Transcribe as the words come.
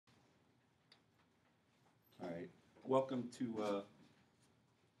welcome to,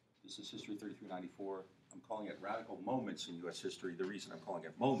 this is History 3394. I'm calling it Radical Moments in U.S. History. The reason I'm calling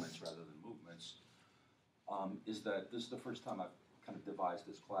it moments rather than movements is that this is the first time I've kind of devised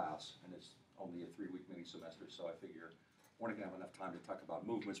this class, and it's only a 3-week mini semester, so I figure we're not going to have enough time to talk about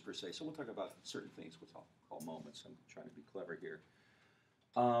movements per se, so we'll talk about certain things, which I'll call moments. I'm trying to be clever here.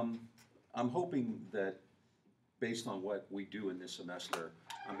 I'm hoping that based on what we do in this semester,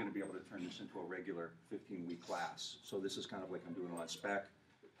 I'm going to be able to turn this into a regular 15-week class. So this is kind of like I'm doing it on spec.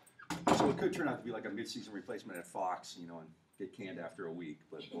 So it could turn out to be like a mid-season replacement at Fox, you know, and get canned after a week.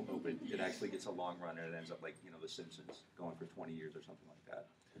 But we'll hope it actually gets a long run and it ends up like, you know, The Simpsons going for 20 years or something like that.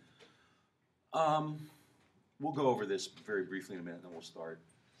 We'll go over this very briefly in a minute, and then we'll start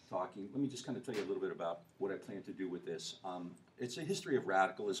talking. Let me just kind of tell you a little bit about what I plan to do with this. It's a history of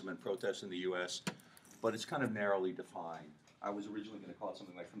radicalism and protest in the U.S., but it's kind of narrowly defined. I was originally going to call it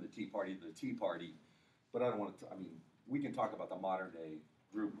something like From the Tea Party to the Tea Party, but I don't want to, I mean, we can talk about the modern day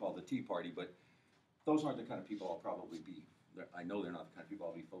group called the Tea Party, but those aren't the kind of people I'll probably be, I know they're not the kind of people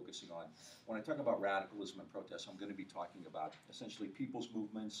I'll be focusing on. When I talk about radicalism and protest, I'm going to be talking about essentially people's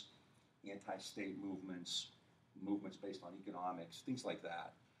movements, anti-state movements, movements based on economics, things like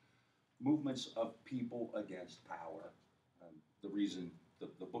that. Movements of people against power. The reason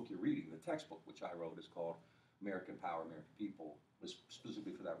the book you're reading, the textbook which I wrote, is called American Power, American People, was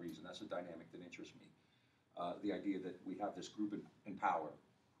specifically for that reason. That's a dynamic that interests me. The idea that we have this group in power,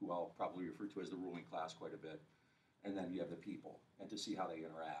 who I'll probably refer to as the ruling class quite a bit, and then you have the people, and to see how they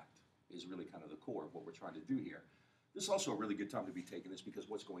interact is really kind of the core of what we're trying to do here. This is also a really good time to be taking this because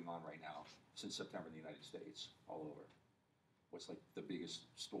what's going on right now since September in the United States, all over. What's like the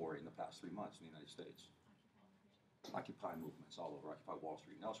biggest story in the past 3 months in the United States? Occupy movements all over, Occupy Wall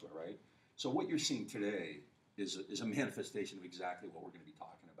Street and elsewhere, right? So what you're seeing today is a manifestation of exactly what we're going to be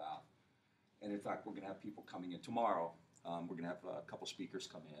talking about. And in fact, we're going to have people coming in tomorrow. We're going to have a couple speakers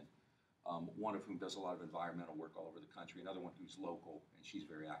come in, one of whom does a lot of environmental work all over the country, another one who's local, and she's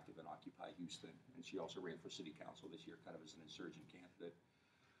very active in Occupy Houston, and she also ran for city council this year, kind of as an insurgent candidate.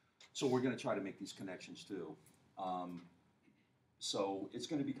 So we're going to try to make these connections too. So it's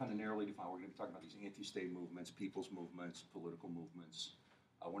going to be kind of narrowly defined. We're going to be talking about these anti-state movements, people's movements, political movements.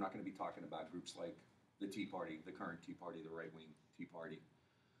 We're not going to be talking about groups like the Tea Party, the current Tea Party, the right-wing Tea Party.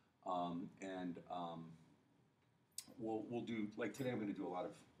 We'll do, like today I'm going to do a lot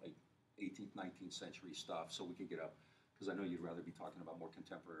of like 18th, 19th century stuff so we can get up, because I know you'd rather be talking about more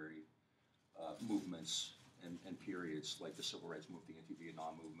contemporary movements and periods like the Civil Rights Movement, the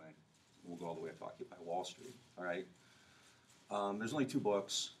anti-Vietnam movement. We'll go all the way up to Occupy Wall Street, all right? There's only 2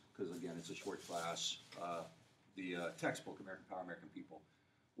 books, because again, it's a short class. The textbook, American Power, American People,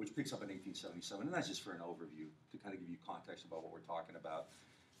 which picks up in 1877, and that's just for an overview, to kind of give you context about what we're talking about.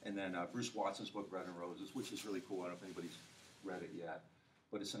 And then Bruce Watson's book, Bread and Roses, which is really cool. I don't know if anybody's read it yet,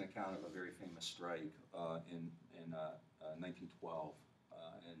 but it's an account of a very famous strike in 1912.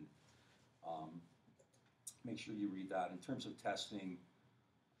 Make sure you read that. In terms of testing,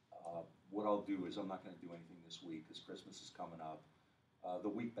 what I'll do is I'm not going to do anything this week because Christmas is coming up. The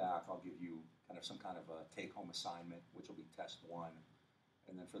week back, I'll give you kind of some kind of a take-home assignment, which will be test 1.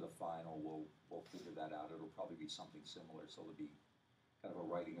 And then for the final, we'll figure that out. It'll probably be something similar. So it'll be kind of a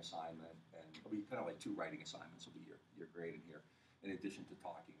writing assignment, and it'll be kind of like 2 writing assignments will be your grade in here. In addition to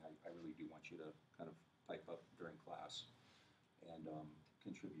talking, I really do want you to kind of pipe up during class and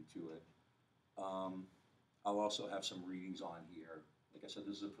contribute to it. I'll also have some readings on here. Like I said,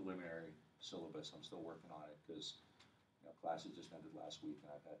 this is a preliminary syllabus. I'm still working on it because classes just ended last week,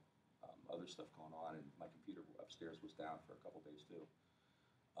 and I've had other stuff going on, and my computer upstairs was down for a couple days too.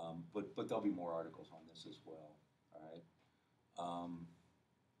 But there'll be more articles on this as well. All right.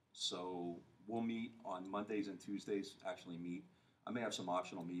 So we'll meet on Mondays and Tuesdays. Actually, meet. I may have some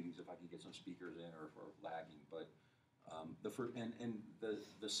optional meetings if I can get some speakers in, or if we're lagging. But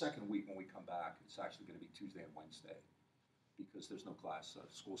the second week when we come back, it's actually going to be Tuesday and Wednesday, because there's no class.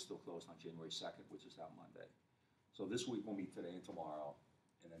 School's still closed on January 2nd, which is that Monday. So this week we'll meet today and tomorrow,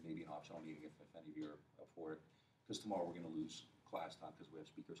 and then maybe an optional meeting if any of you are up for it. Because tomorrow we're going to lose class time because we have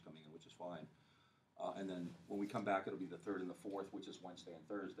speakers coming in, which is fine. And then when we come back, it'll be the 3rd and the 4th, which is Wednesday and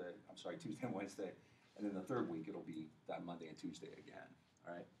Thursday. I'm sorry, Tuesday and Wednesday. And then the 3rd week, it'll be that Monday and Tuesday again.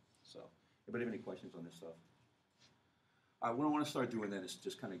 All right? So, anybody have any questions on this stuff? What I want to start doing then is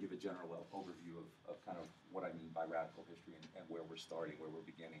just kind of give a general overview of kind of what I mean by radical history and where we're starting, where we're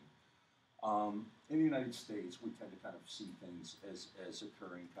beginning. In the United States, we tend to kind of see things as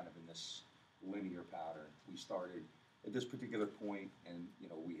occurring kind of in this linear pattern. We started at this particular point, and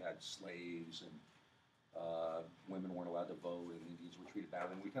we had slaves, and women weren't allowed to vote, and Indians were treated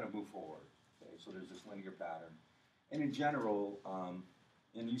badly, and we kind of move forward. Okay, so there's this linear pattern, And in general,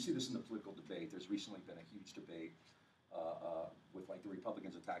 and you see this in the political debate, there's recently been a huge debate with like the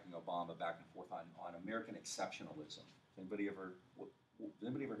Republicans attacking Obama back and forth on American exceptionalism. Has anybody ever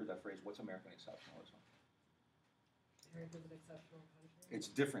heard that phrase? What's American exceptionalism? America's an exceptional country. It's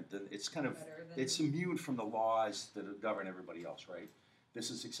different than, it's kind of, Better than- it's immune from the laws that govern everybody else, right? This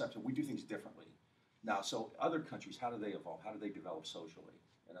is exceptional. We do things differently. Now, so other countries, how do they evolve? How do they develop socially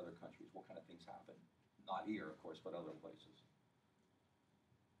in other countries? What kind of things happen? Not here, of course, but other places.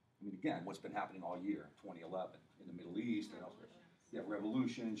 I mean, again, what's been happening all year, 2011, in the Middle East and elsewhere. You have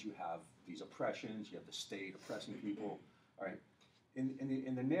revolutions, you have these oppressions, you have the state oppressing people, all right?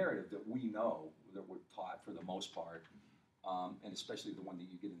 In the narrative that we know, that we're taught for the most part, and especially the one that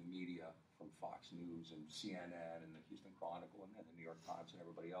you get in the media from Fox News and CNN and the Houston Chronicle and the New York Times and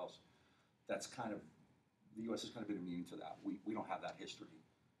everybody else, that's kind of, the U.S. has kind of been immune to that. We don't have that history.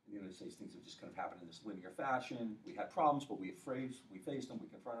 In the United States, things have just kind of happened in this linear fashion. We had problems, but we faced them, we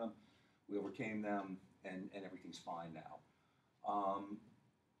confronted them, we overcame them, and everything's fine now.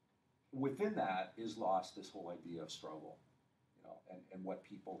 Within that is lost this whole idea of struggle, you know, and what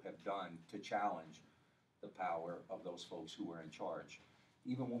people have done to challenge the power of those folks who were in charge.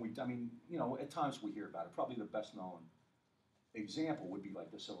 Even when I mean, you know, at times we hear about it. Probably the best known example would be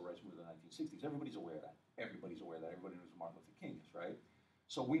like the Civil Rights Movement of the 1960s. Everybody's aware of that. Everybody's aware of that. Everybody knows who Martin Luther King is, right?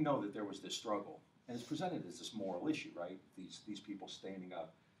 So we know that there was this struggle, and it's presented as this moral issue, right? These people standing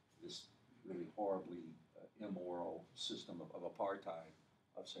up to this really horribly immoral system of apartheid,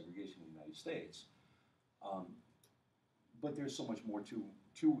 of segregation in the United States. But there's so much more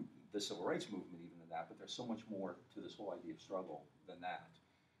to the Civil Rights Movement even than that, but there's so much more to this whole idea of struggle than that.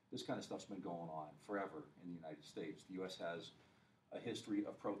 This kind of stuff's been going on forever in the United States. The U.S. has a history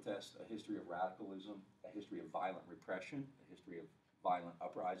of protest, a history of radicalism, a history of violent repression, a history of violent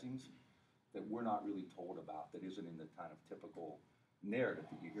uprisings that we're not really told about, that isn't in the kind of typical narrative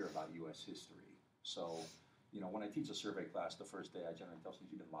that you hear about U.S. history. So, you know, when I teach a survey class the first day, I generally tell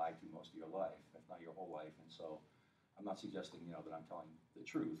students you've been lied to most of your life, if not your whole life. And so I'm not suggesting, you know, that I'm telling the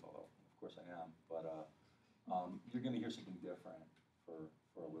truth, although of course I am, but you're going to hear something different for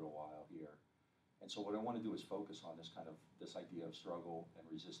a little while here. And so what I want to do is focus on this idea of struggle and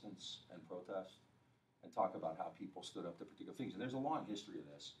resistance and protest, and talk about how people stood up to particular things. And there's a long history of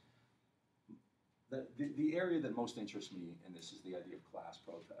this. The area that most interests me in this is the idea of class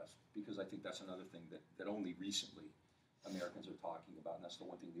protest, because I think that's another thing that only recently Americans are talking about, and that's the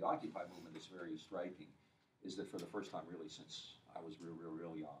one thing, the Occupy movement is very striking, is that for the first time really since I was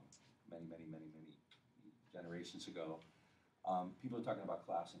real young, many generations ago, people are talking about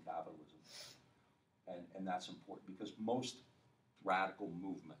class and capitalism. And that's important because most radical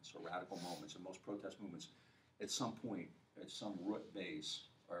movements or radical moments and most protest movements at some point, at some root base,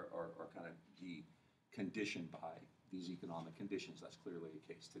 are kind of conditioned by these economic conditions. That's clearly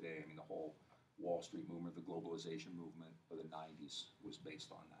the case today. I mean, the whole Wall Street movement, the globalization movement of the 90s was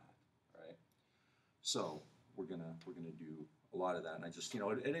based on that, right? So we're gonna do a lot of that. And I just, you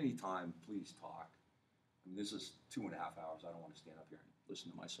know, at any time, please talk. I mean, this is 2.5 hours. I don't want to stand up here and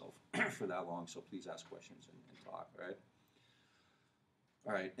listen to myself for that long, so please ask questions and talk, all right?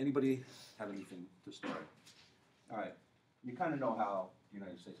 All right, anybody have anything to start? All right, you kind of know how the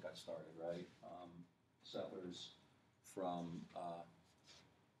United States got started, right? Settlers from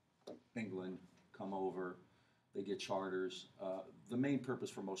England come over, they get charters. The main purpose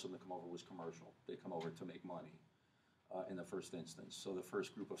for most of them to come over was commercial. They come over to make money in the first instance. So the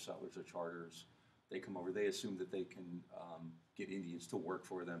first group of settlers are charters. They come over, they assume that they can get Indians to work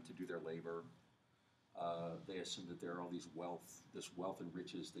for them, to do their labor. They assume that there are all this wealth and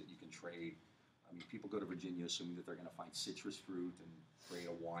riches that you can trade. I mean, people go to Virginia assuming that they're going to find citrus fruit and create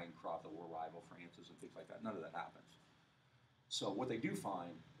a wine crop that will rival France's and things like that. None of that happens. So what they do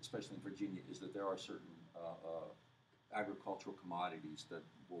find, especially in Virginia, is that there are certain agricultural commodities that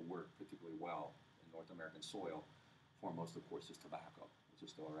will work particularly well in North American soil. Foremost, of course, is tobacco, which is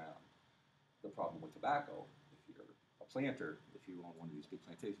still around. The problem with tobacco, if you're a planter, if you own one of these big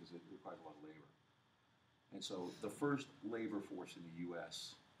plantations, it requires a lot of labor. And so the first labor force in the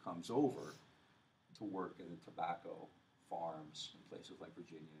U.S. comes over to work in the tobacco farms in places like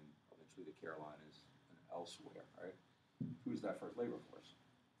Virginia and eventually the Carolinas and elsewhere, right? Who's that first labor force?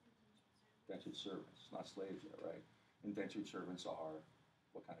 Indentured servants, not slaves yet, right? Indentured servants are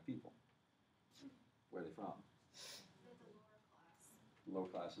what kind of people? Where are they from? The lower class. Lower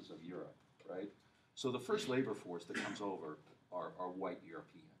classes of Europe, right? So the first labor force that comes over are white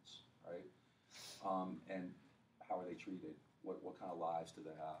Europeans, right? And how are they treated? What kind of lives do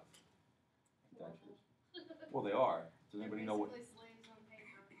they have? Indentures. Well, they are. Does anybody know what? Basically slaves on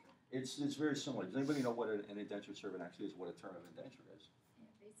paper. It's very similar. Does anybody know what an indentured servant actually is, what a term of indenture is?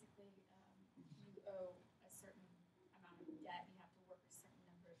 Yeah, basically, you owe a certain amount of debt, you have to work a certain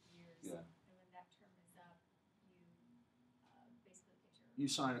number of years. Yeah. And when that term is up, you basically get your.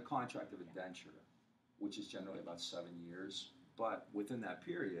 You sign a contract of indenture, which is generally about 7 years, but within that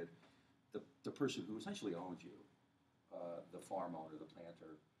period, the person who essentially owns you, the farm owner, the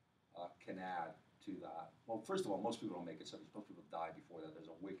planter, can add to that. Well, first of all, most people don't make it 7 years. Most people die before that. There's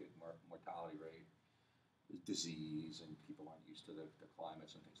a wicked mortality rate. There's disease, and people aren't used to the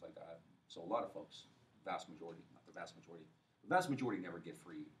climates and things like that. So a lot of folks, vast majority, not the vast majority never get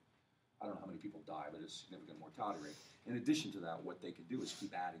freed. I don't know how many people die, but it's a significant mortality rate. In addition to that, what they can do is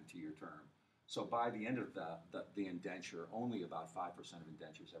keep adding to your term. So by the end of the indenture, only about 5% of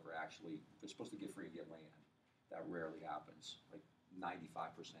indentures ever actually, they're supposed to get free and get land. That rarely happens. Like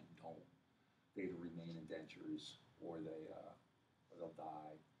 95% don't. They either remain indentures or they'll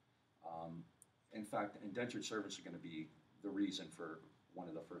die. In fact, indentured servants are going to be the reason for one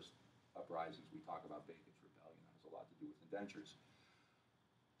of the first uprisings we talk about, Bacon's Rebellion. That has a lot to do with indentures.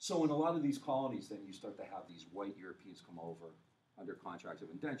 So in a lot of these colonies, then you start to have these white Europeans come over under contracts of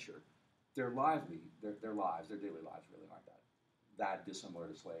indenture. Their lives, their daily lives really aren't that dissimilar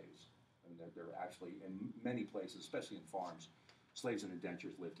to slaves. And they're actually, in many places, especially in farms, slaves and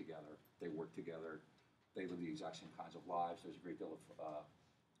indentures live together. They work together. They live the exact same kinds of lives. There's a great deal of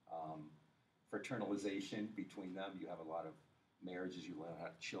fraternalization between them. You have a lot of marriages. You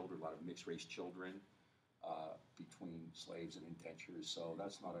have children, a lot of mixed-race children between slaves and indentures. So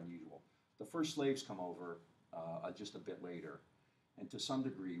that's not unusual. The first slaves come over just a bit later. And to some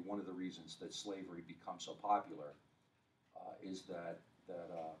degree, one of the reasons that slavery becomes so popular is that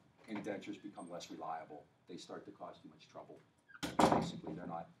indentures become less reliable. They start to cause too much trouble. Basically, they're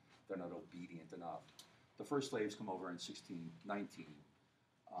not obedient enough. The first slaves come over in 1619.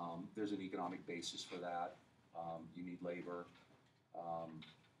 There's an economic basis for that. You need labor.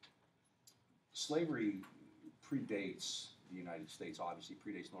 Slavery predates the United States, obviously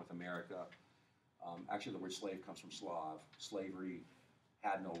predates North America. Actually, the word slave comes from Slav. Slavery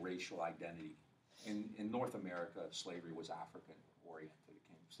had no racial identity. In North America, slavery was African-oriented.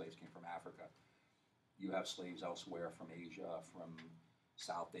 Slaves came from Africa. You have slaves elsewhere from Asia, from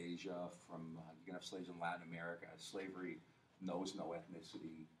South Asia, you can have slaves in Latin America. Slavery knows no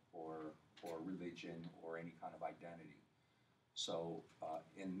ethnicity or religion or any kind of identity. So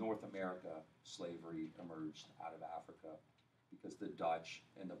in North America, slavery emerged out of Africa because the Dutch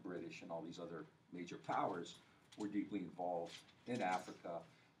and the British and all these other major powers were deeply involved in Africa,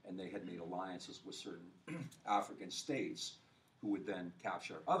 and they had made alliances with certain African states who would then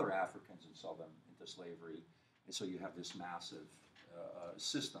capture other Africans and sell them into slavery. And so you have this massive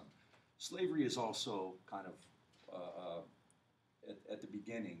system. Slavery is also kind of, at the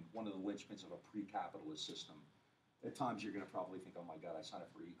beginning, one of the linchpins of a pre-capitalist system. At times you're going to probably think, oh my God, I signed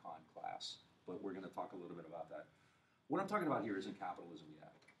up for econ class, but we're going to talk a little bit about that. What I'm talking about here isn't capitalism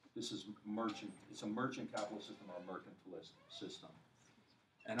yet. This is it's a merchant capitalist system or a mercantilist system.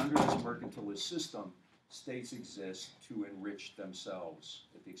 And under this mercantilist system, states exist to enrich themselves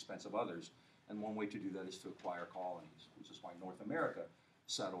at the expense of others. And one way to do that is to acquire colonies, which is why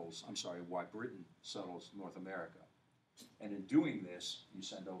why Britain settles North America. And in doing this, you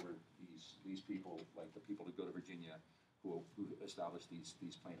send over these people, like the people that go to Virginia, who establish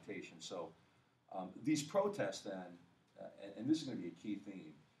these plantations. So these protests then, and this is going to be a key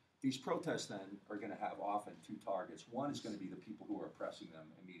theme, these protests then are going to have often two targets. One is going to be the people who are oppressing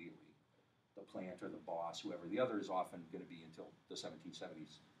them immediately, the planter, the boss, whoever. The other is often going to be, until the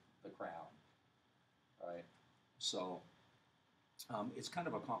 1770s, the crown. Right? So it's kind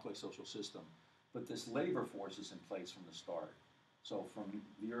of a complex social system, but this labor force is in place from the start. So from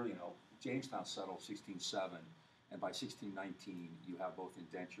the early, Jamestown settled 1607, and by 1619 you have both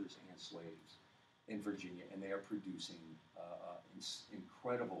indentures and slaves in Virginia, and they are producing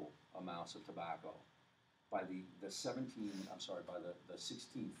incredible amounts of tobacco. By the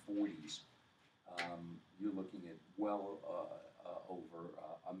 1640s, you're looking at well over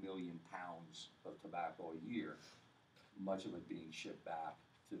 1 million pounds of tobacco a year, much of it being shipped back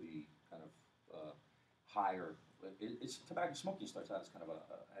to the kind of higher. Tobacco smoking starts out as kind of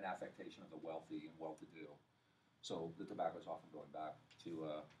an affectation of the wealthy and well-to-do. So the tobacco is often going back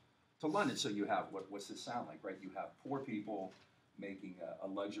to London. So you have what's this sound like, right? You have poor people making a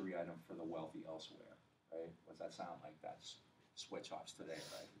luxury item for the wealthy elsewhere, right? What's that sound like? That's sweatshops today,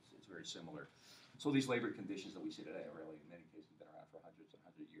 right? It's very similar. So these labor conditions that we see today are really, in many cases, been around for hundreds and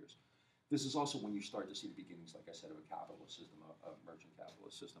hundreds of years. This is also when you start to see the beginnings, like I said, of a capitalist system, a merchant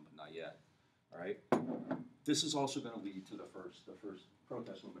capitalist system, but not yet. all right? This is also gonna lead to the first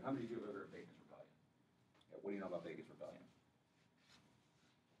protest movement. How many of you have ever heard of Bacon's Rebellion? Yeah, what do you know about Bacon's Rebellion?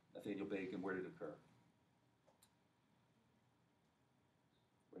 Nathaniel Bacon, where did it occur?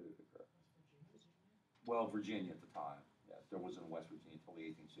 Where did it occur? Well, Virginia at the time. Yeah, there wasn't West Virginia until the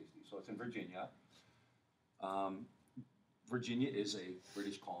 1860s. So it's in Virginia. Virginia is a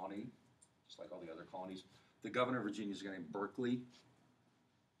British colony, just like all the other colonies. The governor of Virginia is a guy named Berkeley.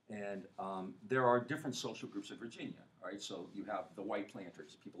 And there are different social groups in Virginia, right? So you have the white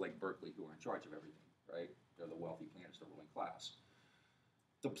planters, people like Berkeley who are in charge of everything, right? They're the wealthy planters, the ruling class.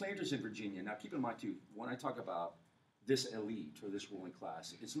 The planters in Virginia, now keep in mind too, when I talk about this elite or this ruling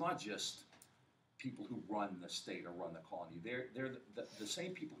class, it's not just people who run the state or run the colony. They're the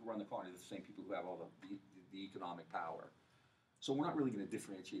same people who run the colony, the same people who have all the economic power. So we're not really going to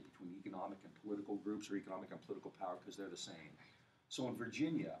differentiate between economic and political groups or economic and political power because they're the same. So in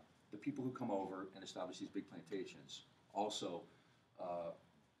Virginia, the people who come over and establish these big plantations also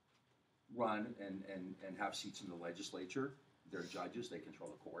run and have seats in the legislature. They're judges, they control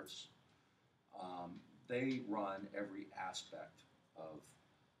the courts. They run every aspect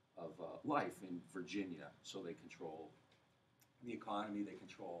of life in Virginia. So they control the economy, they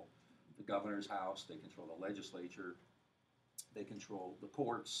control the governor's house, they control the legislature, they control the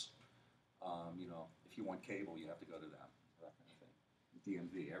courts. You know, if you want cable, you have to go to them, that kind of thing.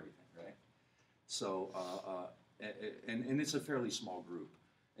 DMV, everything, right? So, and it's a fairly small group.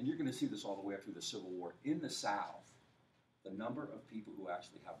 And you're going to see this all the way up through the Civil War. In the South, the number of people who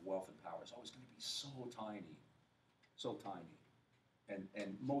actually have wealth and power is always going to be so tiny, so tiny.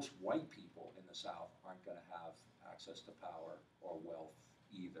 And most white people in the South aren't going to have access to power or wealth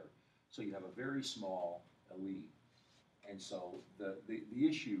either. So you have a very small elite. And so the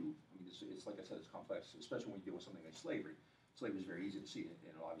issue, I mean, it's like I said, it's complex, especially when you deal with something like slavery. Slavery is very easy to see, and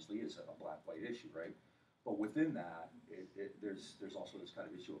it obviously is a black-white issue, right? But within that, there's also this kind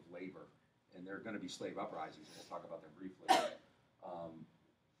of issue of labor, and there are going to be slave uprisings, and we'll talk about them briefly.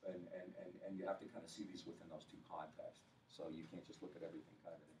 And you have to kind of see these within those two contexts. So you can't just look at everything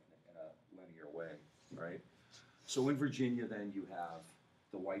kind of in a linear way, right? So in Virginia, then you have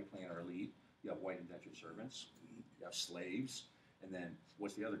the white planter elite, you have white indentured servants, you have slaves, and then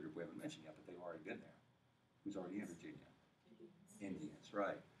what's the other group we haven't mentioned yet, but they've already been there. Who's already in Virginia? Indians,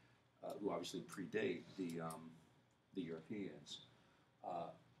 right? Who obviously predate the Europeans.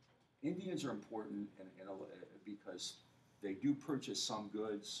 Indians are important because they do purchase some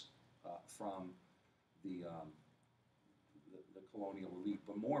goods from the colonial elite,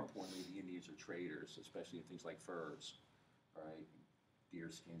 but more importantly, the Indians are traders, especially in things like furs, right? Deer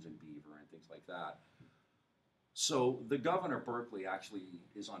skins and beaver and things like that. So the governor Berkeley actually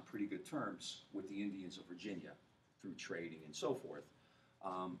is on pretty good terms with the Indians of Virginia through trading and so forth.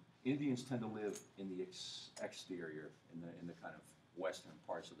 Indians tend to live in the exterior, in the kind of western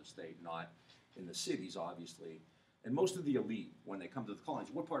parts of the state, not in the cities, obviously. And most of the elite, when they come to the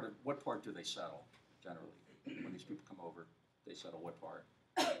colonies, what part do they settle generally? When these people come over, they settle what part?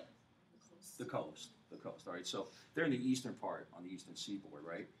 The coast. All right. So they're in the eastern part, on the eastern seaboard,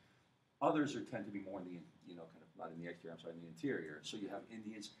 right? Others tend to be more in the, kind of not in the exterior. I'm sorry, in the interior. So you have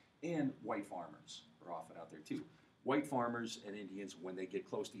Indians and white farmers are often out there too. White farmers and Indians, when they get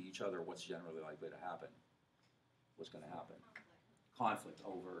close to each other, what's generally likely to happen? What's going to happen? Conflict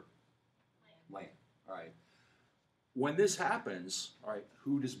over land. All right. When this happens, all right,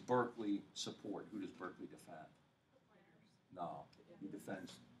 who does Berkeley support? Who does Berkeley defend? No, he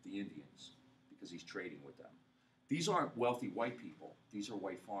defends the Indians because he's trading with them. These aren't wealthy white people. These are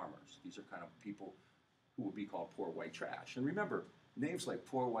white farmers. These are kind of people who would be called poor white trash. And remember, names like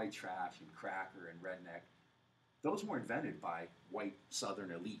poor white trash and cracker and redneck, those were invented by white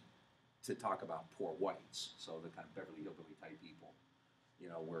Southern elite to talk about poor whites. So the kind of Beverly Hillbilly type people,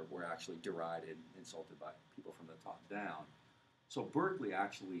 were actually derided, insulted by people from the top down. So Berkeley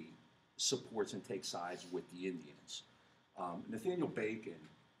actually supports and takes sides with the Indians. Nathaniel Bacon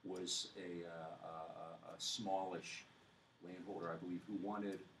was a smallish landholder, I believe, who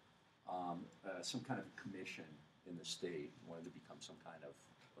wanted some kind of commission in the state, wanted to become some kind of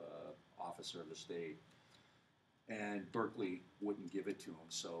officer of the state. And Berkeley wouldn't give it to him.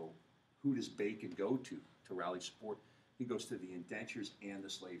 So who does Bacon go to rally support? He goes to the indentures and the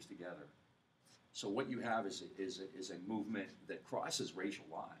slaves together. So what you have is a movement that crosses racial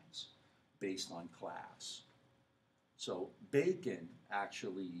lines based on class. So Bacon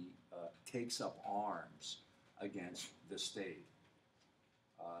actually takes up arms against the state.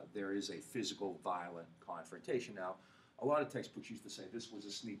 There is a physical, violent confrontation. Now, a lot of textbooks used to say this was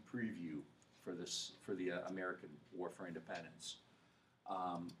a sneak preview for the American War for Independence.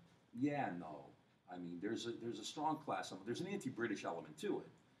 Yeah, no. I mean, there's a strong class element. There's an anti-British element to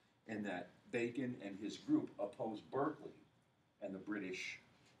it, in that Bacon and his group opposed Berkeley and the British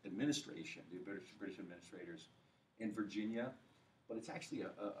administration, the British administrators in Virginia. But it's actually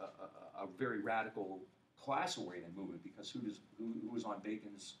a very radical class-oriented movement, because who was on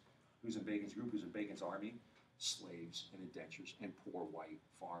Bacon's who's in Bacon's group, who's in Bacon's army? Slaves and indentures and poor white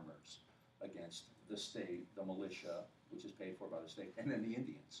farmers against the state, the militia, which is paid for by the state, and then the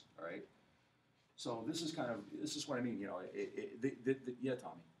Indians. All right. So this is what I mean. You know, yeah,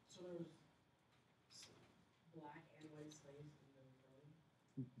 Tommy. So there was black and white slaves in the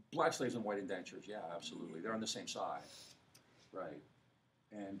rebellion? Black slaves and white indentures. Yeah, absolutely. They're on the same side. Right.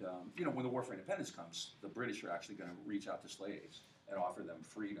 And you know, when the War for Independence comes, the British are actually going to reach out to slaves and offer them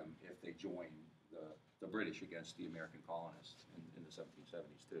freedom if they join the British against the American colonists in the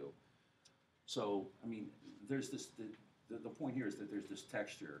 1770s too. So, I mean, there's this, the point here is that there's this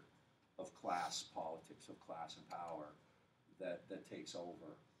texture of class politics, of class and power that takes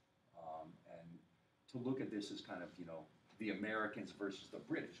over. And to look at this as kind of, you know, the Americans versus the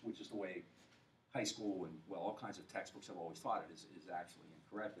British, which is the way high school and, well, all kinds of textbooks have always taught it, is actually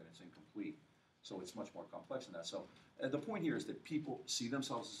incorrect, and it's incomplete. So it's much more complex than that. So the point here is that people see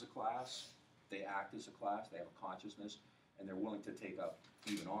themselves as a class, they act as a class, they have a consciousness, and they're willing to take up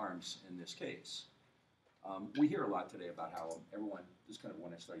even arms in this case. We hear a lot today about how everyone, this kind of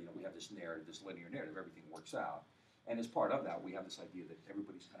when I start, you know, we have this narrative, this linear narrative, everything works out. And as part of that, we have this idea that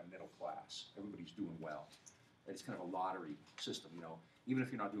everybody's kind of middle class, everybody's doing well. It's kind of a lottery system, you know. Even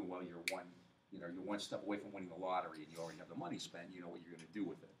if you're not doing well, you're one step away from winning the lottery, and you already have the money spent, you know what you're going to do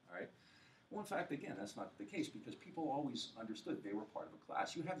with it, all right? Well, in fact, again, that's not the case, because people always understood they were part of a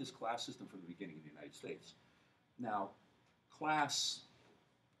class. You have this class system from the beginning in the United States. Now, class,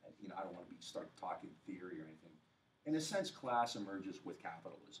 you know, I don't want to start talking theory or anything. In a sense, class emerges with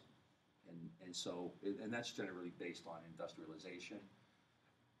capitalism. And that's generally based on industrialization.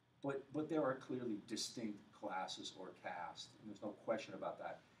 But there are clearly distinct classes or castes, and there's no question about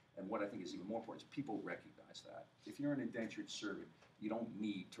that. And what I think is even more important is people recognize that. If you're an indentured servant, you don't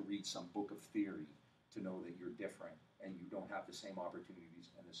need to read some book of theory to know that you're different and you don't have the same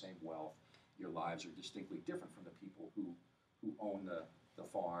opportunities and the same wealth. Your lives are distinctly different from the people who own the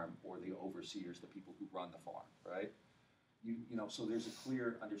farm, or the overseers, the people who run the farm, right? You know, so there's a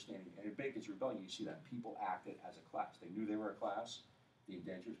clear understanding. And in Bacon's Rebellion, you see that people acted as a class. They knew they were a class. The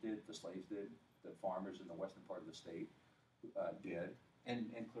indentures did, the slaves did, the farmers in the western part of the state did,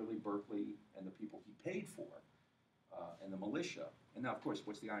 and clearly Berkeley and the people he paid for, and the militia. And now, of course,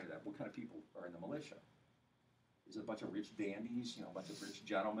 what's the irony of that? What kind of people are in the militia? Is it a bunch of rich dandies, you know, a bunch of rich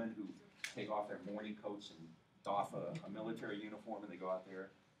gentlemen who take off their morning coats and doff a military uniform and they go out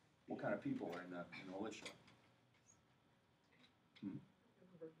there? What kind of people are in the militia?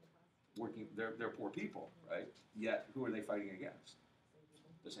 Working, they're poor people, right? Yet, who are they fighting against?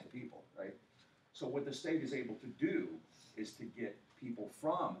 The same people, right? So what the state is able to do is to get people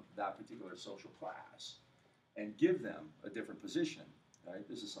from that particular social class and give them a different position, right?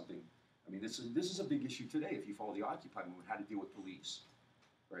 This is something, I mean, this is a big issue today. If you follow the Occupy movement, how to deal with police,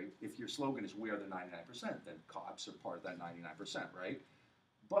 right? If your slogan is "We are the 99%," then cops are part of that 99%, right?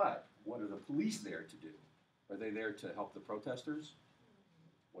 But what are the police there to do? Are they there to help the protesters?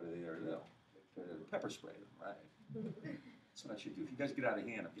 What are they there to do? They're there to pepper spray them, right? That's what I should do. If you guys get out of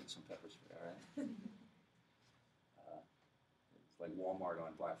hand, I'm getting some pepper spray, all right? It's like Walmart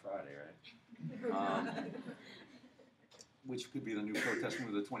on Black Friday, right? Which could be the new protest move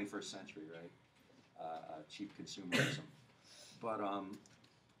of the 21st century, right? Cheap consumerism. But,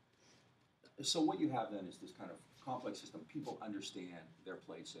 so what you have then is this kind of complex system. People understand their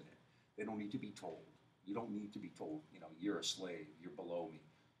place in it. They don't need to be told. You don't need to be told, you know, you're a slave, you're below me,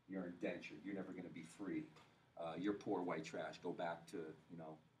 you're indentured, you're never going to be free. You're poor white trash. Go back to,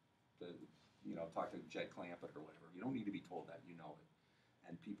 talk to Jed Clampett or whatever. You don't need to be told that. You know it.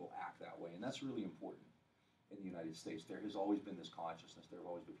 And people act that way. And that's really important in the United States. There has always been this consciousness. There have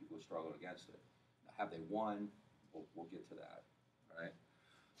always been people who struggled against it. Now, have they won? We'll get to that, right?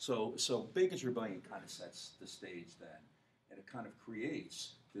 So Bacon's Rebellion kind of sets the stage then, and it kind of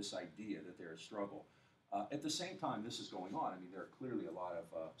creates this idea that there's a struggle. At the same time this is going on, I mean, there are clearly a lot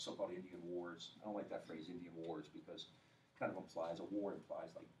of so-called Indian wars. I don't like that phrase, Indian wars, because it kind of implies, a war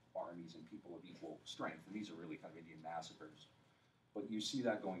implies like armies and people of equal strength, and these are really kind of Indian massacres. But you see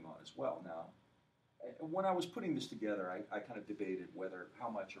that going on as well. Now, when I was putting this together, I kind of debated how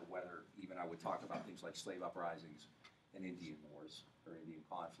much or whether even I would talk about things like slave uprisings and Indian wars or Indian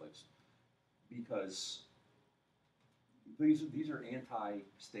conflicts, because these are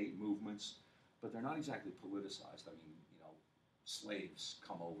anti-state movements, but they're not exactly politicized. I mean, slaves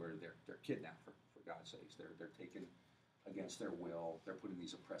come over, they're kidnapped for God's sakes. They're taken against their will. They're put in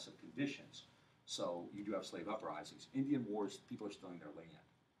these oppressive conditions. So you do have slave uprisings. Indian wars, people are stealing their land.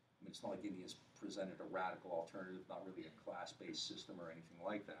 I mean, it's not like Indians presented a radical alternative, not really a class-based system or anything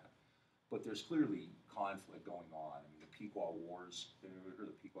like that. But there's clearly conflict going on. I mean, the Pequot Wars, have you ever heard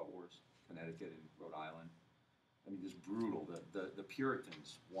of the Pequot Wars? Connecticut and Rhode Island. I mean, just brutal. The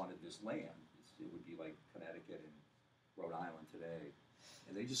Puritans wanted this land. It would be like Connecticut and Rhode Island today.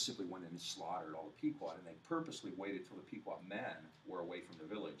 And they just simply went in and slaughtered all the Pequot, and they purposely waited till the Pequot men were away from the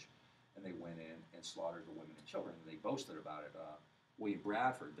village, and they went in and slaughtered the women and children, and they boasted about it. William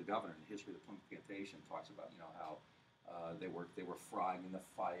Bradford, the governor in the History of the Plymouth Plantation, talks about, you know, how they were frying in the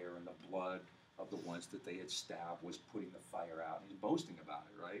fire, and the blood of the ones that they had stabbed was putting the fire out, and he's boasting about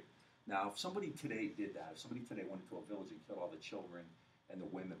it, right? Now, if somebody today did that, if somebody today went into a village and killed all the children and the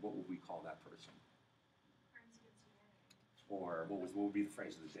women, what would we call that person? Crimes against humanity. Or what would be the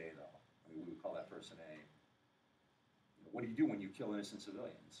phrase of the day, though? I mean, we would call that person a, you know, what do you do when you kill innocent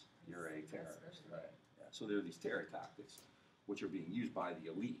civilians? You're a terrorist, right? Yeah. So there are these terror tactics, which are being used by the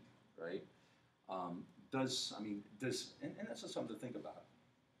elite, right? And that's just something to think about.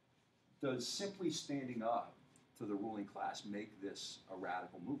 Does simply standing up to the ruling class make this a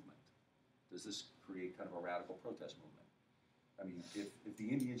radical movement? Does this create kind of a radical protest movement? I mean, if the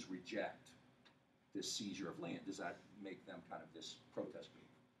Indians reject this seizure of land, does that make them kind of this protest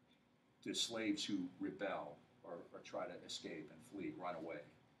move? Do slaves who rebel or try to escape and flee, run away,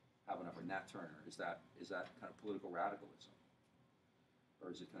 have enough of Nat Turner? Is that kind of political radicalism?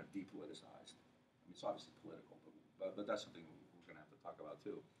 Or is it kind of depoliticized? I mean, it's obviously political, but that's something we're going to have to talk about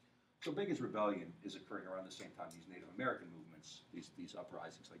too. So Bacon's rebellion is occurring around the same time these Native American movements, these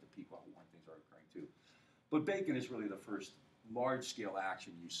uprisings like the Pequot War and things are occurring too. But Bacon is really the first large-scale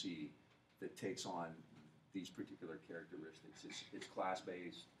action you see that takes on these particular characteristics. It's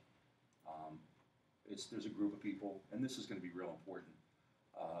class-based. There's a group of people, and this is going to be real important.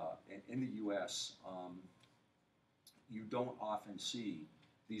 In the U.S., you don't often see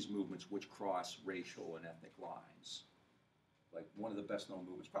these movements which cross racial and ethnic lines. Like one of the best known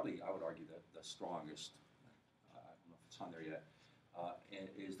movements, probably I would argue that the strongest, I don't know if it's on there yet,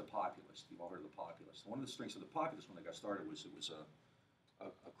 is the populist. You've all heard of the populist. One of the strengths of the populist when they got started was it was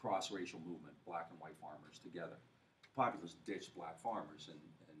a cross-racial movement, black and white farmers together. The populists ditched black farmers, and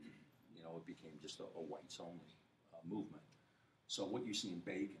you know, it became just a whites-only movement. So what you see in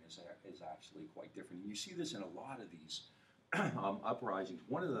Bacon is actually quite different. And you see this in a lot of these uprisings.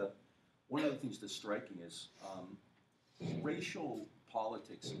 One of the things that's striking is racial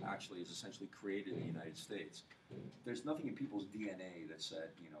politics actually is essentially created in the United States. There's nothing in people's DNA that said,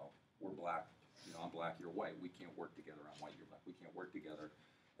 you know, we're black, you know, I'm black, you're white, we can't work together, I'm white, you're black, we can't work together.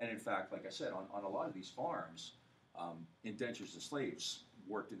 And in fact, like I said, on a lot of these farms, indentures and slaves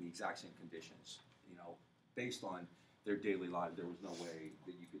worked in the exact same conditions, you know, based on their daily lives. There was no way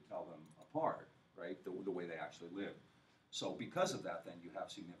that you could tell them apart, right, the way they actually lived. So because of that, then you have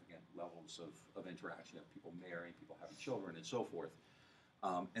significant levels of interaction. You have people marrying, people having children, and so forth.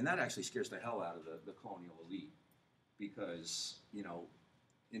 And that actually scares the hell out of the colonial elite because, you know,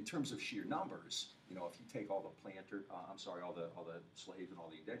 in terms of sheer numbers, you know, if you take all the all the slaves and all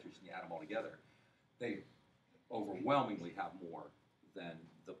the indentures and you add them all together, they overwhelmingly have more than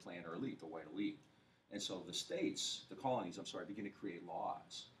the planter elite, the white elite. And so the states, the colonies, begin to create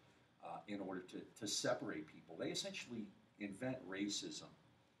laws in order to separate people. They essentially invent racism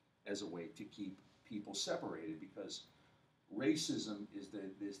as a way to keep people separated because racism is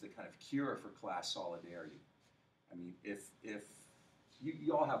the kind of cure for class solidarity. I mean, if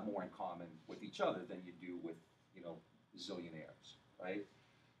you all have more in common with each other than you do with, you know, zillionaires, right?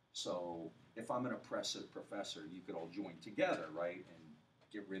 So if I'm an oppressive professor, you could all join together, right, and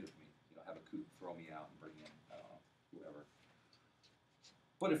get rid of me, you know, have a coup, throw me out and bring in, I don't know, whoever.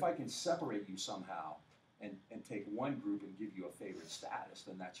 But if I can separate you somehow and take one group and give you a favored status,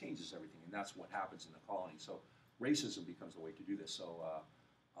 then that changes everything, and that's what happens in the colony. So racism becomes the way to do this. So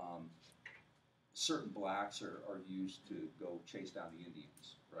certain blacks are used to go chase down the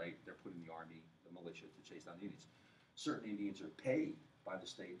Indians, right? They're put in the army, the militia, to chase down the Indians. Certain Indians are paid by the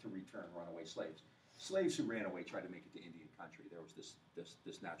state to return runaway slaves. Slaves who ran away tried to make it to Indian country. There was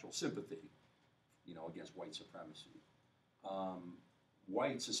this natural sympathy, you know, against white supremacy.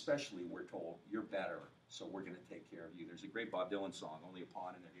 Whites especially were told, you're better, so we're going to take care of you. There's a great Bob Dylan song, Only a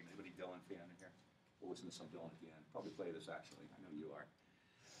Pawn in Their Game. Anybody Dylan fan in here? We'll listen to some Dylan at the end. Probably play this, actually. I know you are.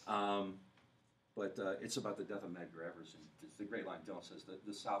 But it's about the death of Medgar Evers. And it's the great line Dylan says,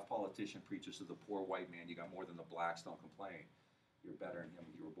 the South politician preaches to the poor white man, you got more than the blacks, don't complain. You're better than him,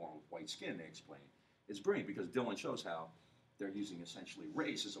 you were born with white skin, they explain. It's brilliant because Dylan shows how they're using essentially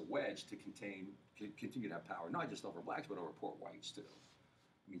race as a wedge to continue to have power, not just over blacks, but over poor whites too.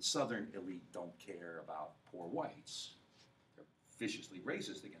 I mean, Southern elite don't care about poor whites. They're viciously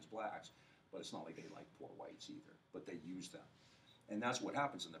racist against blacks, but it's not like they like poor whites either, but they use them. And that's what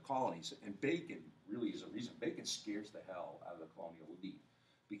happens in the colonies. And Bacon really is a reason. Bacon scares the hell out of the colonial elite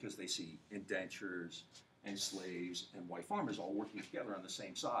because they see indentures and slaves and white farmers all working together on the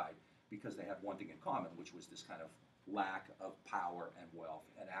same side because they had one thing in common, which was this kind of lack of power and wealth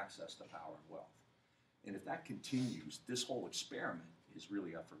and access to power and wealth. And if that continues, this whole experiment is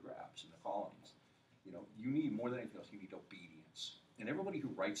really up for grabs in the colonies. You know, you need more than anything else, you need obedience. And everybody who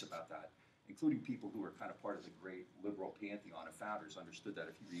writes about that, including people who are kind of part of the great liberal pantheon of founders, understood that.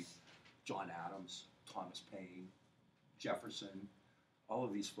 If you read John Adams, Thomas Paine, Jefferson, all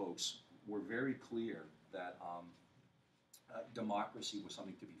of these folks were very clear that democracy was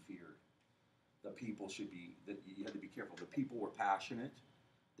something to be feared. The people should be, that you had to be careful. The people were passionate.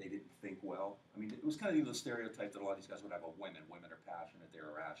 They didn't think well. I mean, it was kind of the stereotype that a lot of these guys would have of women. Women are passionate, they're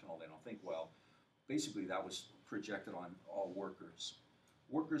irrational, they don't think well. Basically, that was projected on all workers.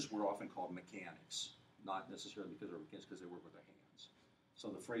 Workers were often called mechanics, not necessarily because they were mechanics, because they work with their hands. So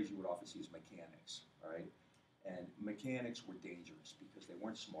the phrase you would often see is mechanics, all right? And mechanics were dangerous because they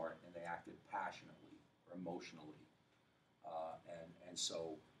weren't smart and they acted passionately or emotionally. And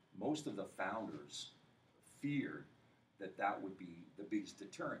so most of the founders feared that that would be the biggest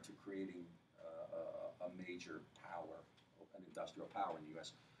deterrent to creating a major power, an industrial power in the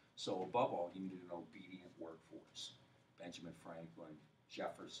U.S. So above all, you needed an obedient workforce. Benjamin Franklin,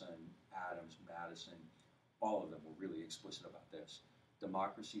 Jefferson, Adams, Madison, all of them were really explicit about this.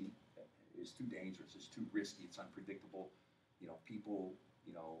 Democracy is too dangerous, it's too risky, it's unpredictable. You know, people,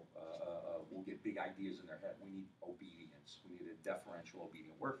 will get big ideas in their head. We need obedience. We need a deferential,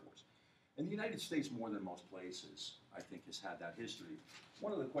 obedient workforce. And the United States, more than most places, I think, has had that history.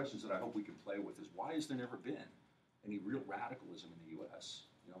 One of the questions that I hope we can play with is, why has there never been any real radicalism in the U.S.?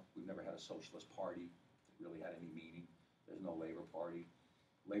 You know, we've never had a socialist party that really had any meaning. There's no Labor Party.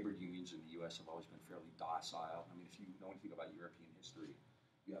 Labor unions in the U.S. have always been fairly docile. I mean, if you know anything about European history,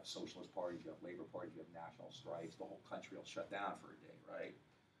 you have socialist parties, you have labor parties, you have national strikes. The whole country will shut down for a day, right?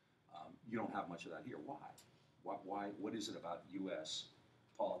 You don't have much of that here. Why? What is it about U.S.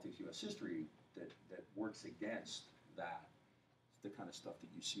 politics, U.S. history that works against that? It's the kind of stuff that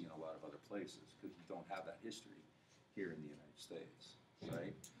you see in a lot of other places because you don't have that history here in the United States,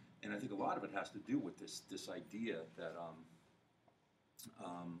 right? And I think a lot of it has to do with this idea that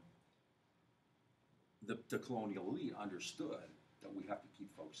the colonial elite understood that we have to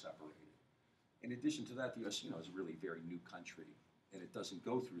keep folks separated. In addition to that, the U.S., is a really very new country, and it doesn't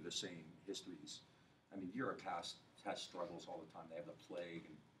go through the same histories. I mean, Europe has struggles all the time. They have the plague,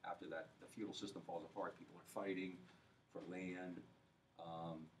 and after that, the feudal system falls apart. People are fighting for land.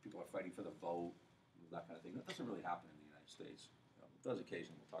 People are fighting for the vote, that kind of thing. That doesn't really happen in the United States. It does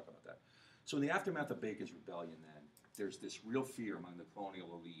occasionally. We'll talk about that. So in the aftermath of Bacon's Rebellion, then, there's this real fear among the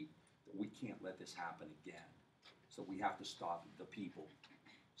colonial elite that we can't let this happen again. So we have to stop the people.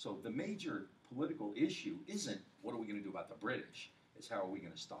 So the major political issue isn't what are we going to do about the British, it's how are we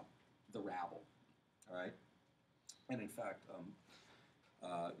going to stop the rabble, all right? And in fact,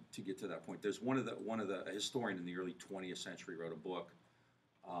 to get to that point, there's a historian in the early 20th century wrote a book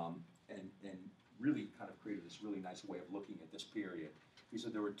and really kind of created this really nice way of looking at this period. He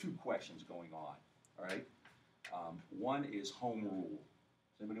said there were two questions going on, all right? One is home rule.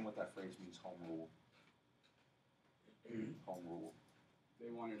 Does anybody know what that phrase means, home rule? Home rule.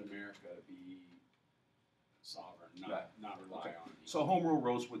 They wanted America to be sovereign, Right. not rely Okay. on. So home rule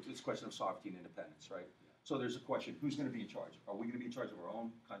rose with this question of sovereignty and independence, right? Yeah. So there's a question, who's going to be in charge? Are we going to be in charge of our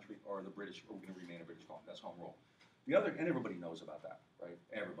own country, or are the British, are we going to remain a British colony? That's home rule. The other, and everybody knows about that, right?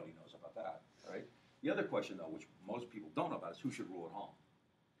 Everybody knows about that, right? The other question, though, which most people don't know about, is who should rule at home?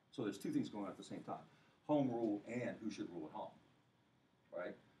 So there's two things going on at the same time. Home rule and who should rule at home,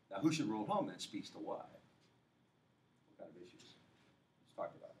 right? Now, who should rule at home then speaks to what? What kind of issues? Let's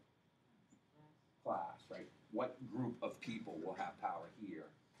talk about it. Class, right? What group of people will have power here,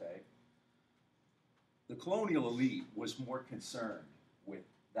 okay? The colonial elite was more concerned with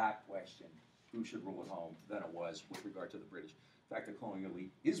that question, who should rule at home, than it was with regard to the British. In fact, the colonial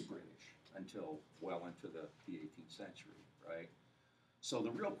elite is British until well into the 18th century, right? So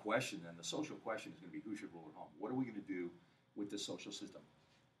the real question then, the social question, is going to be who should rule at home? What are we going to do with this social system?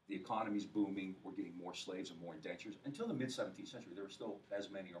 The economy's booming, we're getting more slaves and more indentures. Until the mid-17th century, there were still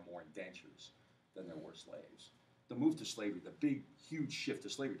as many or more indentures than there were slaves. The move to slavery, the big, huge shift to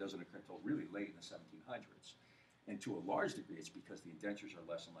slavery doesn't occur until really late in the 1700s. And to a large degree, it's because the indentures are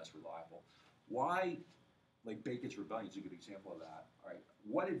less and less reliable. Why like Bacon's Rebellion is a good example of that. All right,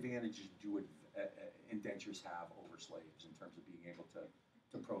 what advantages do indentures have over slaves in terms of being able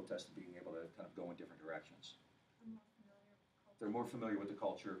to protest and being able to kind of go in different directions? They're more familiar with the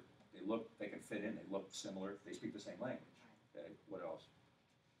culture. They can fit in. They look similar. They speak the same language. Okay, what else?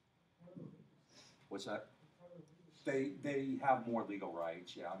 What's that? They have more legal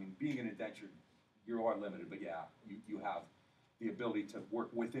rights. Yeah, I mean, being an indentured, you are limited, but yeah, you have the ability to work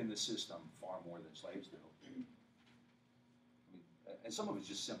within the system far more than slaves do. I mean, and some of it's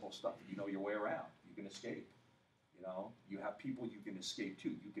just simple stuff. You know your way around. You can escape. You know, you have people you can escape to.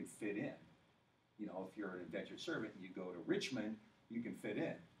 You can fit in. You know, if you're an indentured servant and you go to Richmond, you can fit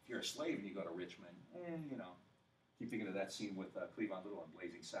in. If you're a slave and you go to Richmond, you know. Keep thinking of that scene with Cleavon Little in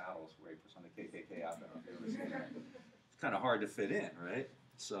Blazing Saddles, where he puts on the KKK outfit. It's kind of hard to fit in, right?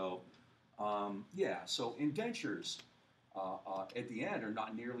 So, yeah. So indentures at the end are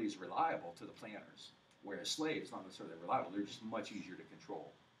not nearly as reliable to the planters, whereas slaves not necessarily reliable. They're just much easier to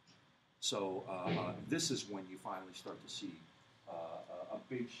control. So this is when you finally start to see a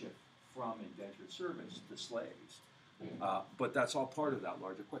big shift from indentured servants to slaves. But that's all part of that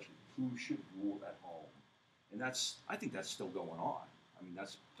larger question: who should rule at home? And I think that's still going on. I mean,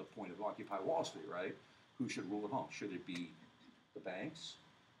 that's the point of Occupy Wall Street, right? Who should rule at home? Should it be the banks,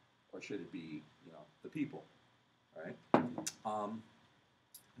 or should it be, you know, the people, right?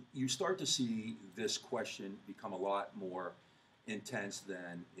 You start to see this question become a lot more intense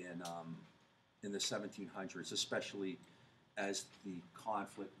than in the 1700s, especially as the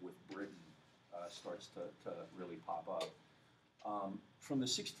conflict with Britain starts to really pop up. From the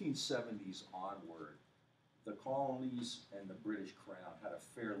 1670s onward, the colonies and the British Crown had a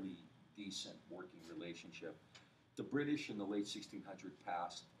fairly decent working relationship. The British in the late 1600s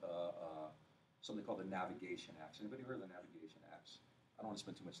passed something called the Navigation Acts. Anybody heard of the Navigation Acts? I don't want to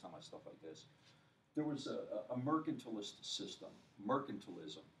spend too much time on stuff like this. There was a mercantilist system,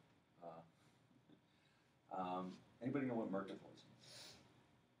 mercantilism. Anybody know what mercantilism is?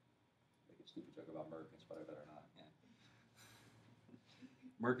 Make a stupid joke about mercants, but I better not. Yeah.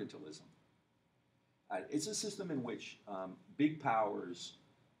 Mercantilism. It's a system in which big powers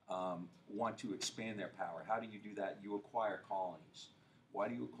want to expand their power. How do you do that? You acquire colonies. Why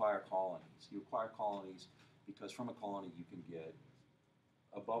do you acquire colonies? You acquire colonies because from a colony you can get,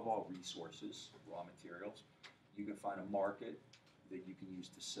 above all, resources, raw materials. You can find a market that you can use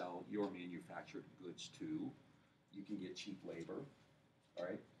to sell your manufactured goods to. You can get cheap labor, all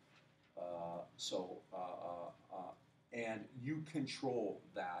right? And you control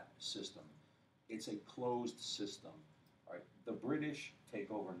that system. It's a closed system, right? The British take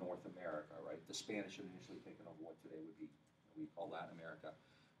over North America, right? The Spanish had initially taken over what today would be, we call Latin America.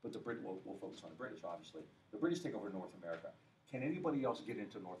 But the British, we'll focus on the British, obviously. The British take over North America. Can anybody else get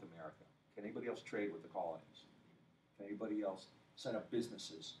into North America? Can anybody else trade with the colonies? Can anybody else set up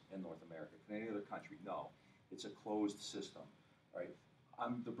businesses in North America? Can any other country? No. It's a closed system, right?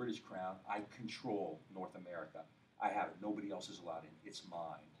 I'm the British Crown. I control North America. I have it. Nobody else is allowed in. It's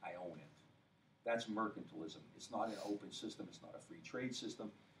mine. I own it. That's mercantilism. It's not an open system. It's not a free trade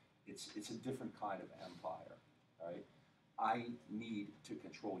system. It's a different kind of empire, right? I need to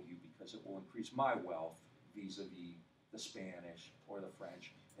control you because it will increase my wealth vis-a-vis the Spanish or the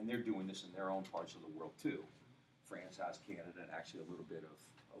French, and they're doing this in their own parts of the world too. France has Canada and actually a little bit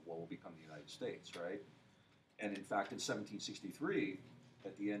of what will become the United States, right? And in fact, in 1763,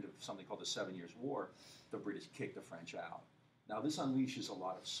 at the end of something called the 7 Years' War, the British kicked the French out. Now, this unleashes a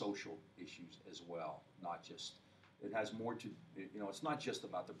lot of social issues as well, not just, it has more to, you know, it's not just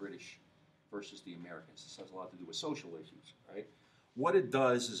about the British versus the Americans. This has a lot to do with social issues, right? What it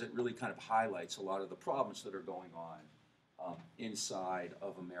does is it really kind of highlights a lot of the problems that are going on inside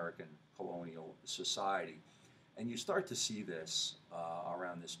of American colonial society. And you start to see this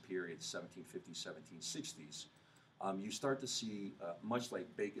around this period, 1750s, 1760s. You start to see, much like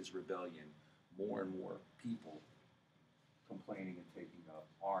Bacon's Rebellion, more and more people complaining and taking up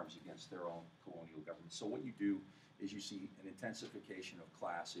arms against their own colonial government. So what you do is you see an intensification of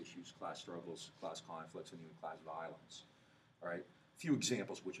class issues, class struggles, class conflicts, and even class violence. All right, a few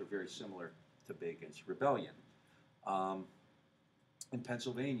examples which are very similar to Bacon's Rebellion. In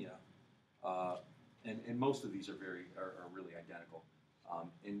Pennsylvania, and most of these are really identical.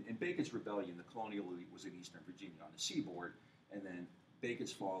 In Bacon's Rebellion, the colonial elite was in Eastern Virginia on the seaboard, and then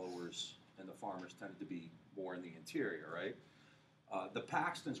Bacon's followers and the farmers tended to be more in the interior, right? The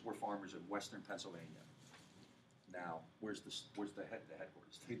Paxtons were farmers in Western Pennsylvania. Now, where's the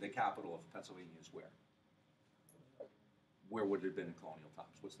headquarters? The capital of Pennsylvania is where? Where would it have been in colonial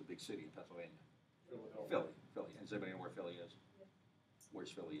times? What's the big city in Pennsylvania? Philly. And does anybody know where Philly is?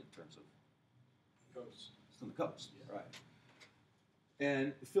 Where's Philly in terms of? Coast. from the coast, right?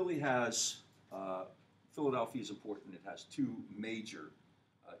 And Philly has, Philadelphia is important. It has two major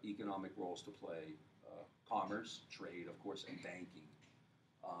economic roles to play, commerce, trade, of course, and banking.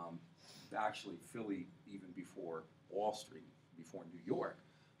 Actually, Philly, even before Wall Street, before New York,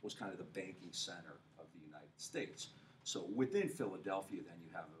 was kind of the banking center of the United States. So within Philadelphia, then you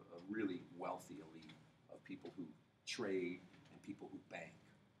have a really wealthy elite of people who trade and people who bank,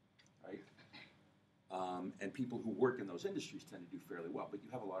 right? And people who work in those industries tend to do fairly well. But you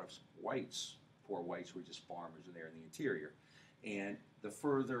have a lot of whites, poor whites who are just farmers and they're in the interior. And the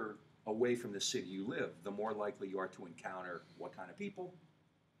further away from the city you live, the more likely you are to encounter what kind of people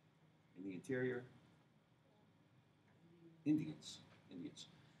in the interior? Indians.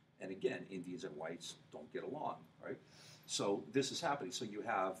 And again, Indians and whites don't get along, right? So this is happening. So you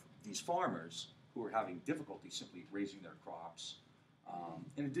have these farmers who are having difficulty simply raising their crops,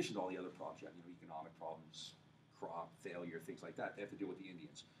 in addition to all the other problems, you have, economic problems, crop failure, things like that. They have to deal with the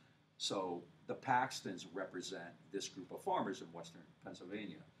Indians. So the Paxtons represent this group of farmers in western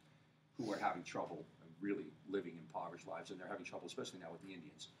Pennsylvania who are having trouble and really living impoverished lives, and they're having trouble, especially now with the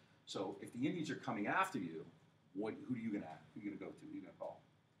Indians. So if the Indians are coming after you, who are you gonna go to? Who are you gonna call?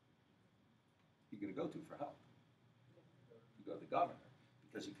 Who are you gonna go to for help? You go to the governor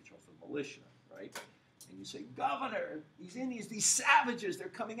because he controls the militia, right? And you say, Governor, these Indians, these savages, they're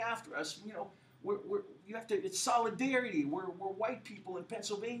coming after us. You have to. It's solidarity. We're white people in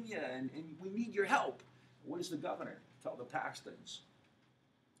Pennsylvania, and we need your help. What does the governor tell the Paxtons?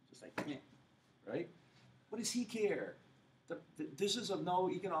 Just like, right? What does he care? This is of no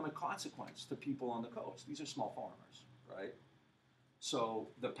economic consequence to people on the coast. These are small farmers, right? So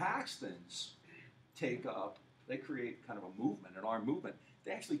the Paxtons they create kind of a movement, an armed movement.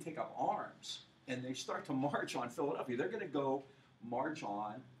 They actually take up arms and they start to march on Philadelphia. They're going to go march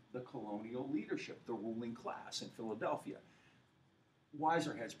on the colonial leadership, the ruling class in Philadelphia.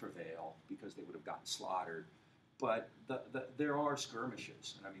 Wiser heads prevail because they would have gotten slaughtered. But there are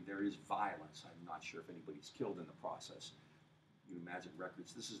skirmishes, and I mean, there is violence. I'm not sure if anybody's killed in the process. You imagine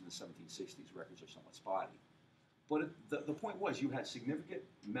records, this is in the 1760s, records are somewhat spotty. But the point was, you had significant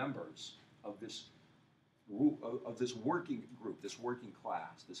members of this working group, this working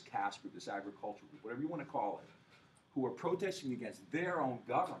class, this caste group, this agricultural group, whatever you want to call it, who are protesting against their own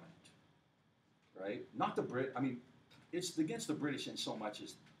government, right? Not the Brit. I mean, it's against the British in so much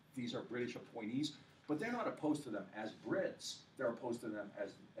as these are British appointees, but they're not opposed to them as Brits. They're opposed to them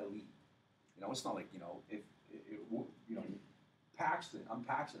as elite. It's not like, Paxton,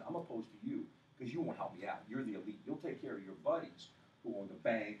 I'm opposed to you because you won't help me out. You're the elite. You'll take care of your buddies who own the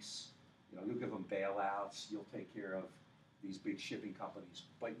banks. You'll give them bailouts. You'll take care of these big shipping companies,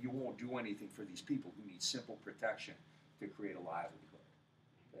 but you won't do anything for these people who need simple protection to create a livelihood.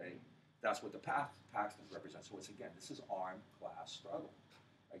 Okay, that's what the Paxtons represent. So this is armed class struggle.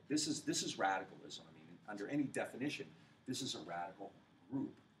 Like this is radicalism. I mean, under any definition, this is a radical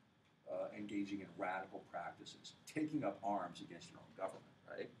group engaging in radical practices, taking up arms against your own government.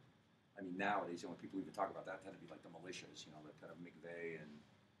 Right? I mean, nowadays, when people even talk about that, tend to be like the militias. The kind of McVeigh and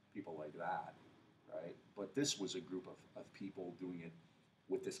people like that. Right? But this was a group of people doing it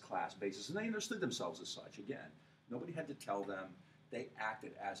with this class basis, and they understood themselves as such. Again, nobody had to tell them. They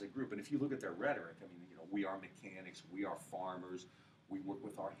acted as a group. And if you look at their rhetoric, I mean, we are mechanics, we are farmers, we work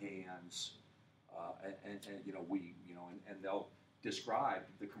with our hands, and they'll describe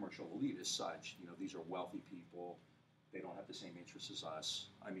the commercial elite as such. These are wealthy people. They don't have the same interests as us.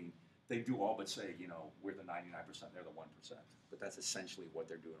 I mean, they do all but say, we're the 99%, they're the 1%. But that's essentially what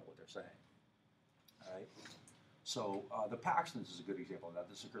they're doing and what they're saying. All right. So the Paxtons is a good example of that.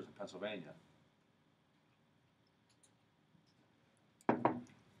 This occurs in Pennsylvania.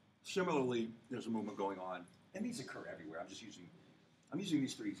 Similarly, there's a movement going on, and these occur everywhere. I'm using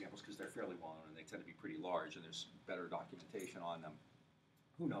these three examples because they're fairly well known and they tend to be pretty large, and there's better documentation on them.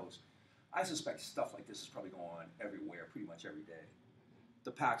 Who knows? I suspect stuff like this is probably going on everywhere, pretty much every day.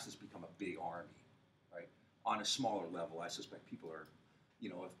 The Paxtons become a big army, right? On a smaller level, I suspect people are,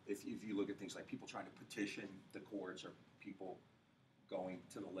 if you look at things like people trying to petition the courts or people going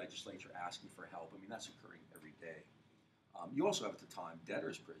to the legislature asking for help, I mean, that's occurring every day. You also have at the time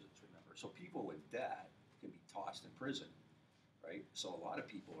debtors' prisons, remember? So people with debt can be tossed in prison, right? So a lot of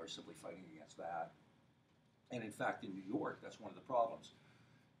people are simply fighting against that. And in fact, in New York, that's one of the problems.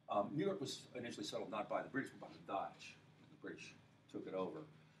 New York was initially settled not by the British, but by the Dutch. The British took it over.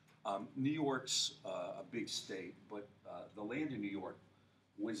 New York's a big state, but the land in New York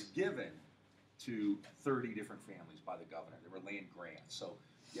was given to 30 different families by the governor. There were land grants. So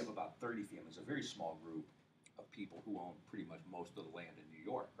you have about 30 families, a very small group of people who own pretty much most of the land in New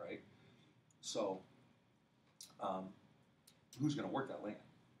York, right? So who's going to work that land?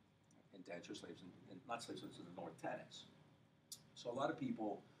 Indentured slaves and not slaves, it's the North tenants. So a lot of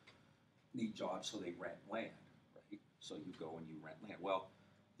people need jobs, so they rent land, right? So you go and you rent land. Well,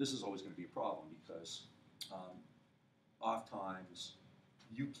 this is always going to be a problem because oftentimes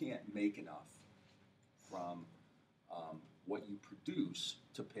you can't make enough from what you produce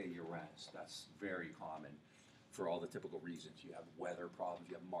to pay your rents. That's very common for all the typical reasons. You have weather problems,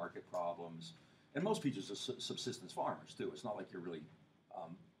 you have market problems, and most people are subsistence farmers too. It's not like you're really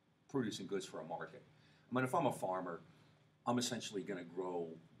producing goods for a market. I mean, if I'm a farmer, I'm essentially going to grow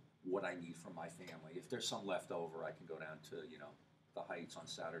what I need from my family. If there's some left over, I can go down to, you know, the Heights on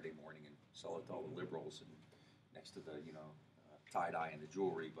Saturday morning and sell it to all the liberals and next to the, you know, tie-dye and the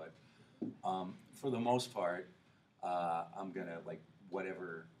jewelry. But for the most part, I'm gonna, like,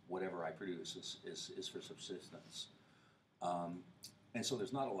 whatever I produce is for subsistence. And so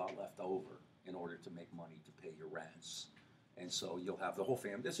there's not a lot left over in order to make money to pay your rents. And so you'll have the whole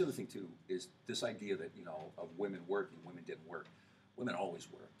family. That's the other thing too, is this idea that, you know, of women working. Women didn't work. Women always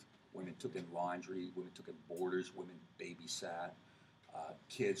worked. Women took in laundry, women took in boarders, women babysat,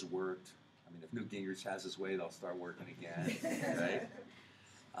 kids worked. I mean, if Newt Gingrich has his way, they'll start working again,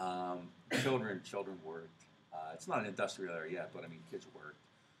 right? Children worked. It's not an industrial area yet, but I mean, kids worked.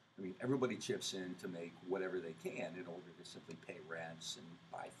 I mean, everybody chips in to make whatever they can in order to simply pay rents and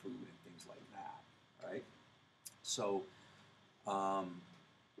buy food and things like that, right? So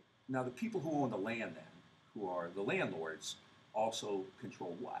now the people who own the land then, who are the landlords, also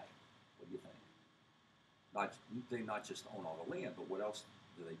control what? What do you think? They not just own all the land, but what else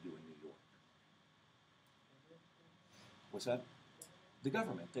do they do in New York? What's that? The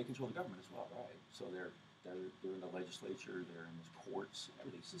government. They control the government as well, right? So they're in the legislature, they're in the courts,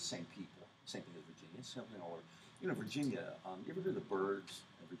 everything. It's the same people. Same thing as Virginia. It's something all over. You know, Virginia. You ever hear the Byrds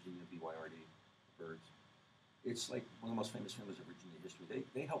in Virginia? BYRD, Byrds. It's like one of the most famous families of Virginia history.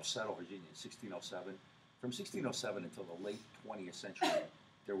 They helped settle Virginia in 1607. From 1607 until the late 20th century,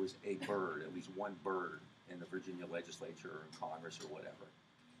 there was a Byrd, at least one Byrd, in the Virginia legislature or Congress or whatever.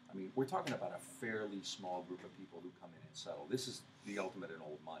 I mean, we're talking about a fairly small group of people who come in and settle. This is the ultimate in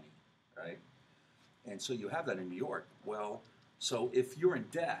old money, right? And so you have that in New York. Well, so if you're in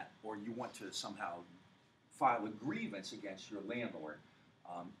debt or you want to somehow file a grievance against your landlord,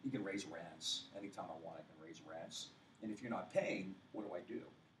 you can raise rents. Anytime I want, I can raise rents. And if you're not paying, what do I do?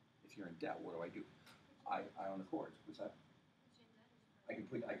 If you're in debt, what do I do? I own the courts. What's that? I can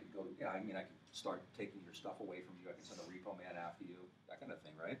go, yeah, I mean, I can start taking your stuff away from you. I can send a repo man after you, that kind of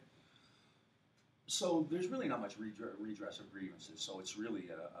thing, right? So there's really not much redress of grievances. So it's really,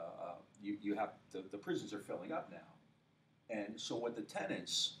 you have, the prisons are filling up now. And so what the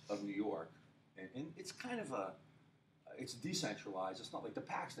tenants of New York, and it's kind of it's decentralized. It's not like the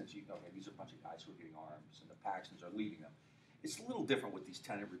Paxtons, you know, these are a bunch of guys who are getting arms and the Paxtons are leading them. It's a little different with these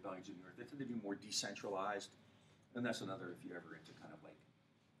tenant rebellions in New York. They tend to be more decentralized. And that's another, if you're ever into kind of like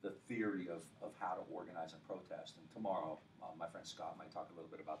the theory of how to organize and protest. And tomorrow, my friend Scott might talk a little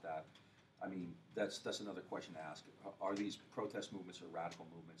bit about that. I mean, that's another question to ask. Are these protest movements or radical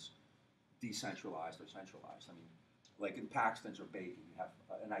movements decentralized or centralized? I mean, like in Paxton's or Bacon, you have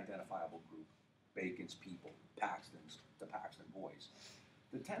an identifiable group. Bacon's people, Paxton's, the Paxton boys.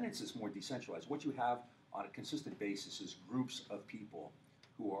 The tenants is more decentralized. What you have on a consistent basis is groups of people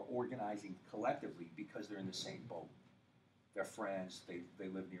who are organizing collectively because they're in the same boat. They're friends, they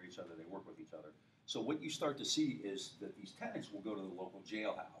live near each other, they work with each other. So what you start to see is that these tenants will go to the local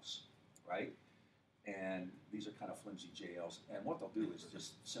jailhouse, right? And these are kind of flimsy jails. And what they'll do is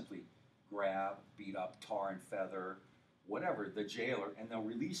just simply grab, beat up, tar and feather, whatever, the jailer, and they'll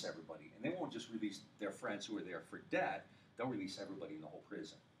release everybody. And they won't just release their friends who are there for debt, they'll release everybody in the whole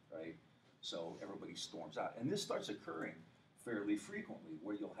prison, right? So everybody storms out. And this starts occurring fairly frequently,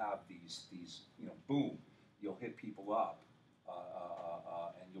 where you'll have these you know, boom, you'll hit people up,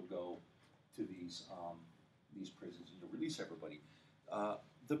 and you'll go to these prisons and you'll release everybody.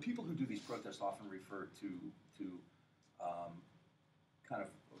 The people who do these protests often refer to kind of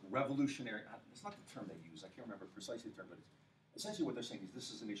revolutionary, it's not the term they use, I can't remember precisely the term, but it's essentially what they're saying is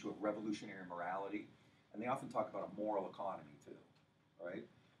this is an issue of revolutionary morality, and they often talk about a moral economy too, right?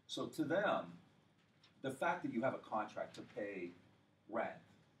 So to them, the fact that you have a contract to pay rent,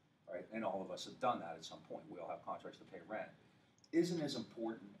 right, and all of us have done that at some point, we all have contracts to pay rent, isn't as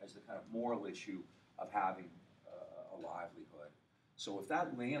important as the kind of moral issue of having a livelihood. So if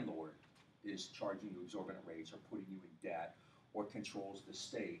that landlord is charging you exorbitant rates or putting you in debt or controls the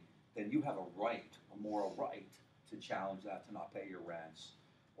state, then you have a right, a moral right, to challenge that, to not pay your rents,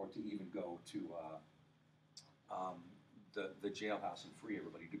 or to even go to the jailhouse and free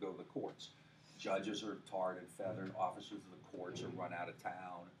everybody, to go to the courts. Judges are tarred and feathered. Officers of the courts are run out of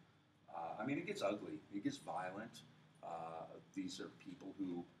town. I mean, it gets ugly. It gets violent. These are people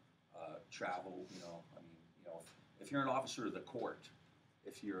who travel. If you're an officer of the court,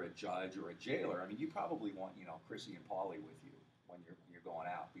 if you're a judge or a jailer, I mean, you probably want Chrissy and Polly with you when you're going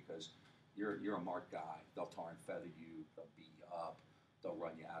out because you're a marked guy. They'll tar and feather you. They'll beat you up. They'll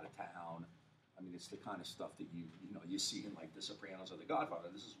run you out of town. I mean, it's the kind of stuff that you see in like The Sopranos or The Godfather.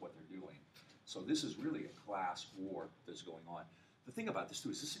 This is what they're doing. So this is really a class war that's going on. The thing about this too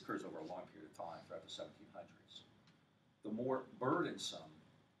is this occurs over a long period of time throughout the 1700s. The more burdensome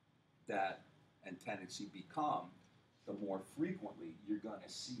that and tendency become, the more frequently you're going to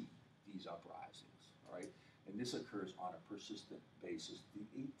see these uprisings. All right, and this occurs on a persistent basis.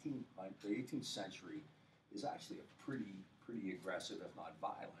 The 18th century is actually a pretty aggressive, if not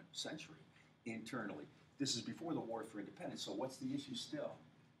violent, century internally. This is before the War for Independence. So what's the issue still?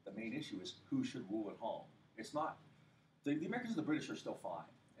 The main issue is who should rule at home. It's not the Americans and the British are still fine,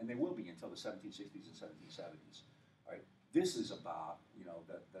 and they will be until the 1760s and 1770s. All right, this is about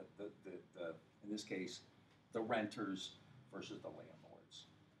the in this case the renters versus the landlords.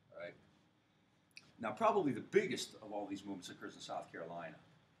 All right. Now, probably the biggest of all these movements occurs in South Carolina.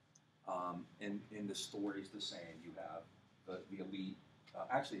 And the story is the same. You have the elite.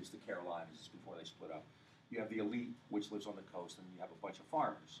 Actually, it's the Carolinas. It's before they split up. You have the elite, which lives on the coast, and you have a bunch of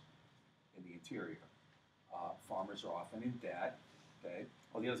farmers in the interior. Farmers are often in debt. Okay.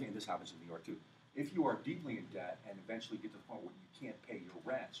 Well, the other thing, this happens in New York too. If you are deeply in debt and eventually get to the point where you can't pay your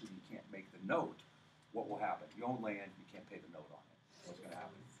rent, so you can't make the note, what will happen? You own land, you can't pay the note on it. What's going to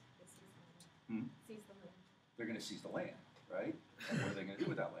happen? Seize the land. They're going to seize the land, right? And what are they going to do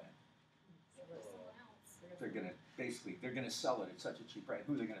with that land? So there's someone else. They're going to sell it at such a cheap price.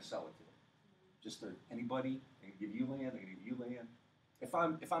 Who are they going to sell it to? Just anybody? They're going to give you land. They're going to give you land. If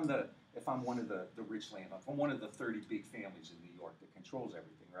I'm one of the rich landowners, if I'm one of the 30 big families in New York that controls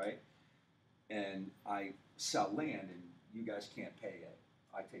everything, right? And I sell land and you guys can't pay it,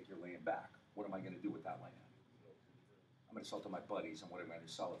 I take your land back. What am I going to do with that land? I'm going to sell it to my buddies, and what am I going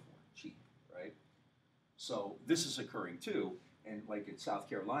to sell it for? Cheap, right? So this is occurring too, and like in South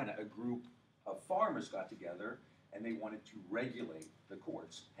Carolina, a group of farmers got together and they wanted to regulate the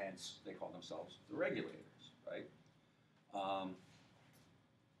courts. Hence, they call themselves the regulators, right?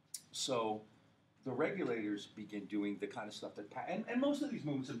 So the regulators begin doing the kind of stuff that, and most of these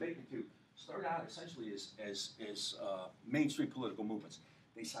movements in Bacon too, start out essentially as mainstream political movements.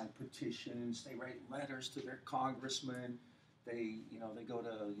 They sign petitions, they write letters to their congressmen, they go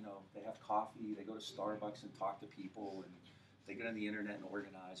to, they have coffee, they go to Starbucks and talk to people, and they get on the internet and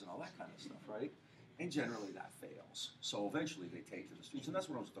organize and all that kind of stuff, right? And generally that fails. So eventually they take to the streets, and that's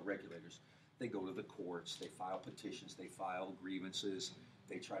what it was with the regulators. They go to the courts, they file petitions, they file grievances,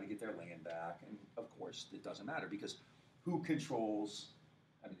 they try to get their land back, and of course it doesn't matter because who controls,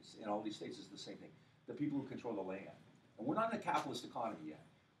 I mean, in all these states it's the same thing, the people who control the land. And we're not in a capitalist economy yet.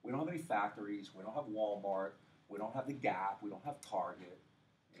 We don't have any factories, we don't have Walmart, we don't have the Gap, we don't have Target,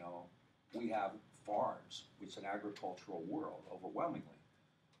 we have farms, which is an agricultural world overwhelmingly.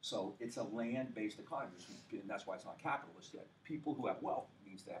 So it's a land-based economy, and that's why it's not capitalist yet. People who have wealth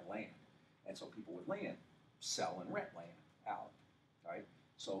means they have land. And so people with land sell and rent land out, right?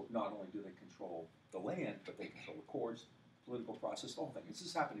 So not only do they control the land, but they control the courts, political process, the whole thing. This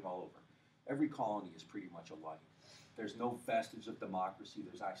is happening all over. Every colony is pretty much alike. There's no vestige of democracy.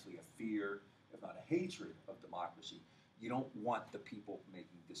 There's actually a fear, if not a hatred of democracy. You don't want the people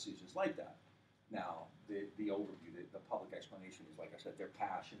making decisions like that. Now, the overview, the public explanation is, like I said, they're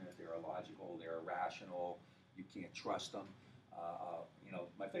passionate, they're illogical, they're irrational, you can't trust them.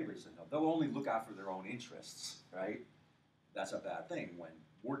 My favorite is they'll only look out for their own interests, right? That's a bad thing when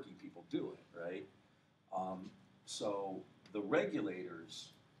working people do it, right? So the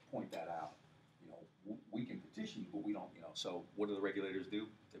regulators point that out. We can petition you, but we don't, So what do the regulators do?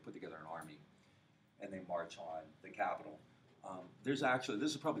 They put together an army, and they march on the Capitol. This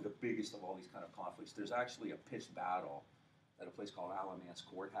is probably the biggest of all these kind of conflicts. There's actually a pitched battle at a place called Alamance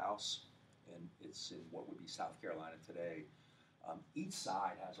Courthouse, and it's in what would be South Carolina today. Each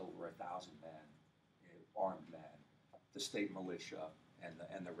side has over 1,000 men, armed men, the state militia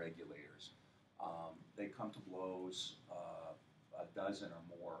and the regulators. They come to blows. A dozen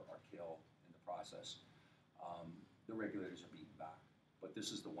or more are killed in the process. The regulators are beaten back, but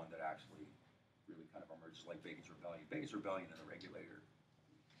this is the one that actually really kind of emerges like Bacon's Rebellion. Bacon's Rebellion and the regulator,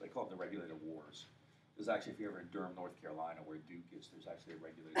 they call it the regulator wars. There's actually, if you're ever in Durham, North Carolina, where Duke is, there's actually a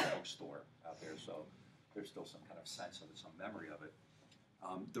regulator bookstore out there, so there's still some kind of sense of it, some memory of it.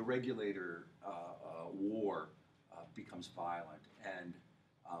 The regulator war becomes violent, and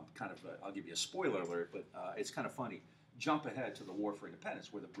I'll give you a spoiler alert, but it's kind of funny. Jump ahead to the War for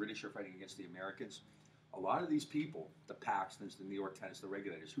Independence, where the British are fighting against the Americans. A lot of these people, the Paxtons, the New York Tenants, the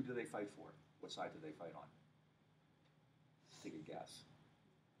Regulators, who do they fight for? What side do they fight on? Take a guess.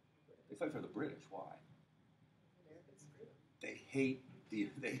 They fight for the British. Why? Americans screw them. They hate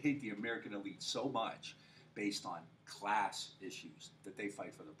the American elite so much, based on class issues, that they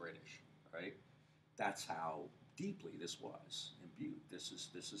fight for the British. Right? That's how deeply this was imbued. There's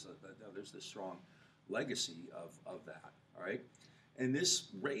this strong legacy of that. All right, and this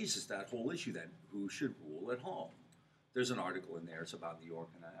raises that whole issue then: who should rule at home? There's an article in there. It's about New York,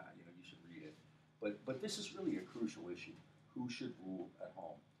 and you should read it. But this is really a crucial issue: who should rule at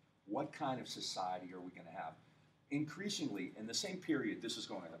home? What kind of society are we going to have? Increasingly, in the same period, this is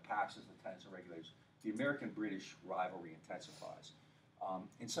going on, the Paxtons, the Tenants, and Regulators, the American-British rivalry intensifies.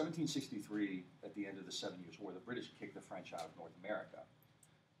 In 1763, at the end of the 7 Years' War, the British kicked the French out of North America.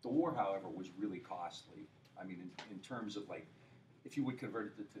 The war, however, was really costly. I mean, in terms of like, if you would convert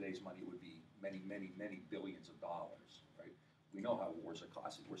it to today's money, it would be many, many, many billions of dollars, right? We know how wars are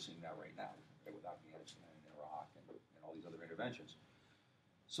costly. We're seeing that right now, right, with Afghanistan and Iraq and all these other interventions.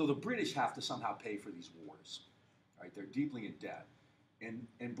 So the British have to somehow pay for these wars, right? They're deeply in debt.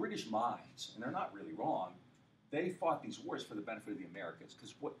 In British minds, and they're not really wrong, they fought these wars for the benefit of the Americans,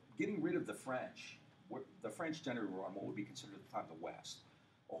 because getting rid of the French generally were on what would be considered at the time the West.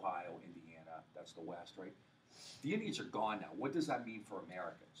 Ohio, Indiana, that's the West, right? The Indians are gone now. What does that mean for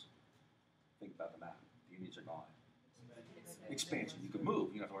Americans? Think about the map. The Indians are gone. Expansion. You can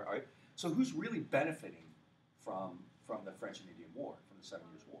move. You know, all right? So who's really benefiting from the French and Indian War, from the 7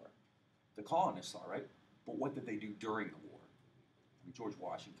 Years' War? The colonists are, right? But what did they do during the war? I mean, George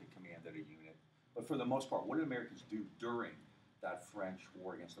Washington commanded a unit. But for the most part, what did Americans do during that French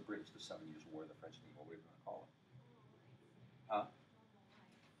war against the British, the 7 Years' War, the French Indian War, whatever you want to call it?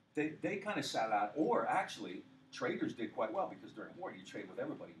 They kind of sat out, or actually, traders did quite well, because during war, you trade with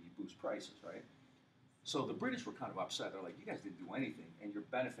everybody and you boost prices, right? So the British were kind of upset. They're like, you guys didn't do anything, and you're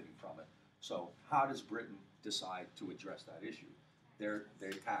benefiting from it. So how does Britain decide to address that issue? Their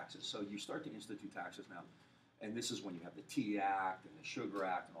taxes. So you start to institute taxes now, and this is when you have the Tea Act and the Sugar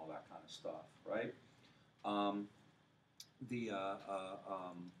Act and all that kind of stuff, right? Where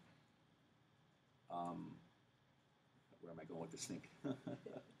am I going with this thing?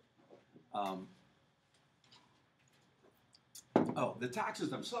 The taxes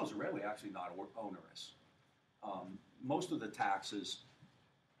themselves are really actually not onerous. Most of the taxes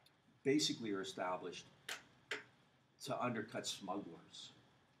basically are established to undercut smugglers.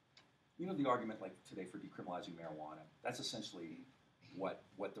 You know the argument like today for decriminalizing marijuana? That's essentially what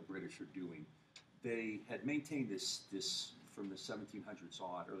the British are doing. They had maintained this from the 1700s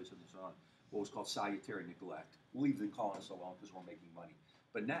on, early 1700s on, what was called salutary neglect. We'll leave the colonists alone because we're making money.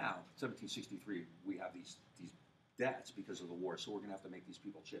 But now, 1763, we have these debts because of the war, so we're going to have to make these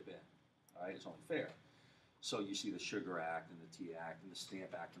people chip in. All right, it's only fair. So you see the Sugar Act and the Tea Act and the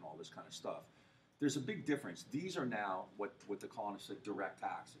Stamp Act and all this kind of stuff. There's a big difference. These are now what the colonists said direct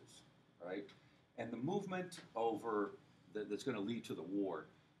taxes, right? And the movement over that's going to lead to the war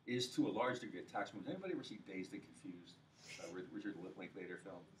is to a large degree a tax movement. Anybody ever see Dazed and Confused? Richard Linklater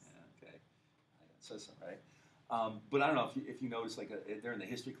film? Yeah, okay. It says so, right? But I don't know if you notice, like they're in the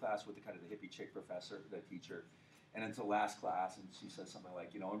history class with the kind of the hippie chick professor, the teacher, and it's the last class, and she says something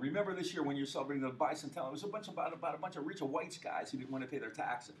like, and remember this year when you're celebrating the bicentennial, it was about a bunch of rich white guys who didn't want to pay their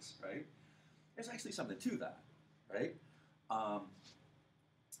taxes, right? There's actually something to that, right?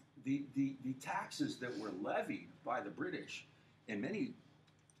 The taxes that were levied by the British, in many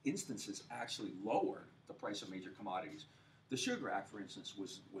instances, actually lowered the price of major commodities. The Sugar Act, for instance,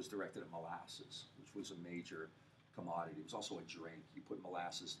 was directed at molasses, which was a major commodity. It was also a drink. You put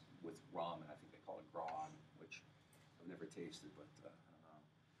molasses with rum, and I think they call it grog, which I've never tasted, but I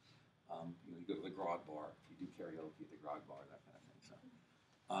don't know. You go to the grog bar, you do karaoke at the grog bar, that kind of thing.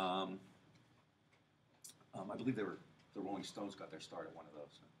 So, I believe the Rolling Stones got their start at one of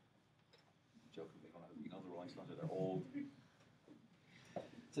those. Joking, they don't know, the Rolling Stones they're old.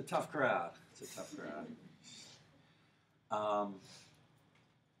 It's a tough crowd.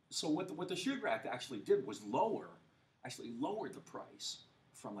 So what the Sugar Act actually did was lowered the price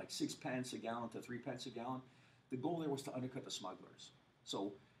from like 6 pence a gallon to 3 pence a gallon. The goal there was to undercut the smugglers.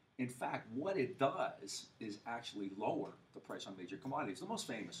 So, in fact, what it does is actually lower the price on major commodities. The most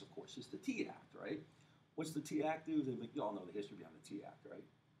famous, of course, is the Tea Act, right? What's the Tea Act do? You all know the history behind the Tea Act, right?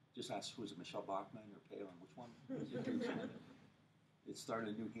 Just ask, who is it, Michelle Bachmann or Palin? Which one? It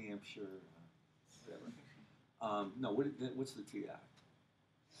started in New Hampshire, whatever. No, what's the Tea Act?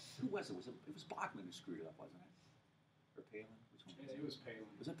 Who was it? It was Bachmann who screwed it up, wasn't it? Or Palin? Which one It was Palin.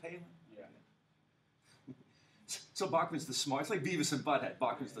 was it Palin? Yeah. So Bachman's the smart. It's like Beavis and Butthead.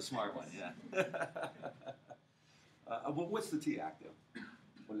 Bachman's the smart one. Yeah. Well, what's the T Act do?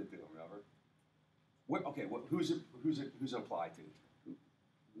 What did it do? Remember? What? Okay. What? Who's it applied to?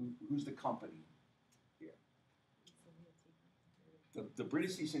 Who's the company here? The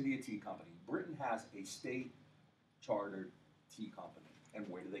British East India Tea Company. Britain has a state-chartered tea company, and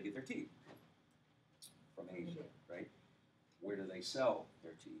where do they get their tea? From Asia, right? Where do they sell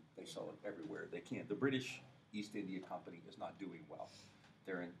their tea? They sell it everywhere. They can't. The British East India Company is not doing well.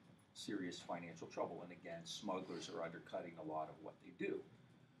 They're in serious financial trouble, and again, smugglers are undercutting a lot of what they do.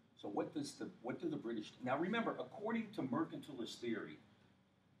 So what do the British now? Remember, according to mercantilist theory,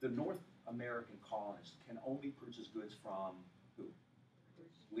 the North American colonists can only purchase goods from who?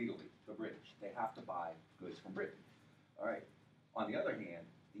 Legally, the British. They have to buy goods from Britain. All right. On the other hand,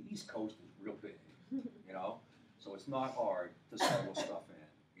 the East Coast is real big, you know, so it's not hard to smuggle stuff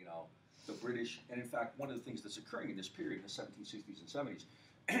in, you know. The British, and in fact, one of the things that's occurring in this period, in the 1760s and 70s,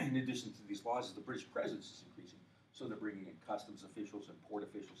 in addition to these laws, is the British presence is increasing. So they're bringing in customs officials and port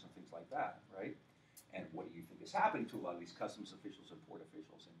officials and things like that, right? And what do you think is happening to a lot of these customs officials and port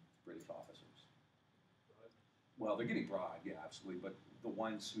officials and British officers? Well, they're getting bribed, yeah, absolutely. But the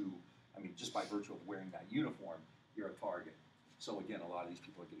ones who, I mean, just by virtue of wearing that uniform, you're a target. So again, a lot of these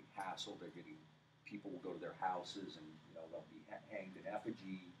people are getting hassled. They're getting, people will go to their houses and, you know, they'll be hanged in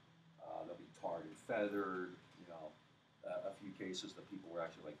effigy. They'll be tarred and feathered. You know, a few cases the people were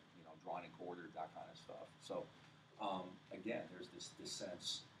actually like, you know, drawn and quartered, that kind of stuff. So again, there's this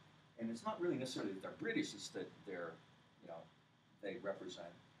sense, and it's not really necessarily that they're British. It's that they're, you know, they represent,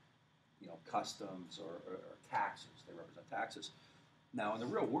 you know, customs or taxes. They represent taxes. Now, in the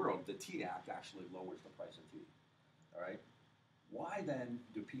real world, the Tea Act actually lowers the price of tea. All right. Why then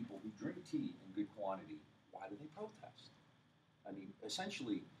do people who drink tea in good quantity, why do they protest? I mean,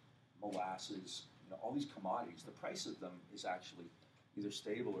 essentially, molasses, you know, all these commodities, the price of them is actually either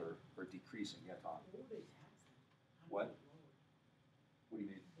stable or decreasing. Yeah, Tom? What would they tax them? How What? do they lower it? What do you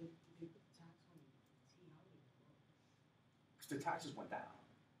mean? If they put the tax on tea, how do they lower it? Because the taxes went down.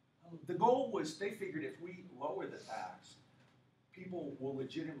 Oh, The goal was they figured if we lower the tax, people will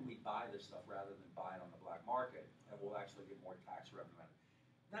legitimately buy this stuff rather than buy it on the black market, and we'll actually get more tax revenue out of it.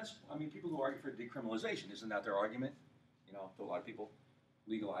 That's, I mean, people who argue for decriminalization, isn't that their argument? You know, to a lot of people,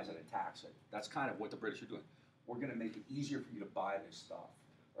 legalize it and tax it. That's kind of what the British are doing. We're going to make it easier for you to buy this stuff,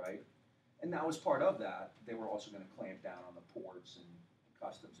 right? And now, as part of that, they were also going to clamp down on the ports and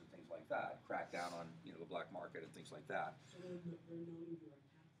customs and things like that, crack down on, you know, the black market and things like that. so there are no indirect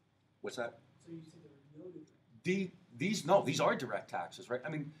taxes. What's that? So you said there were no direct. These are direct taxes, right? I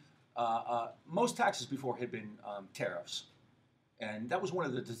mean, most taxes before had been tariffs, and that was one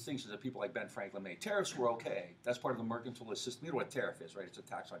of the distinctions that people like Ben Franklin made. Tariffs were okay. That's part of the mercantilist system. You know what a tariff is, right? It's a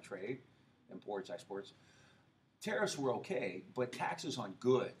tax on trade, imports, exports. Tariffs were okay, but taxes on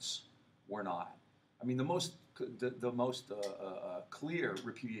goods were not. I mean, the most clear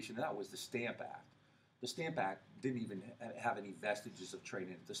repudiation of that was the Stamp Act. The Stamp Act didn't even have any vestiges of trade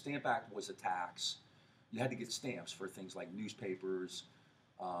in it. The Stamp Act was a tax. You had to get stamps for things like newspapers,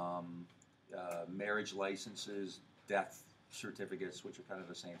 marriage licenses, death certificates, which are kind of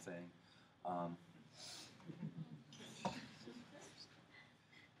the same thing.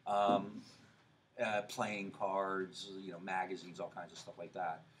 Playing cards, you know, magazines, all kinds of stuff like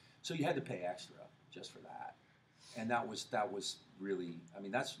that. So you had to pay extra just for that, and that was really. I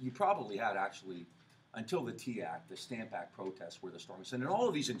mean, you probably had actually until the Tea Act, the Stamp Act protests were the strongest, and all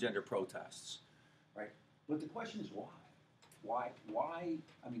of these engender protests, right? But the question is why? Why?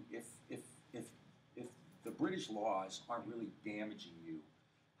 I mean, if the British laws aren't really damaging you,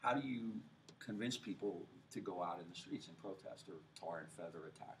 how do you convince people to go out in the streets and protest or tar and feather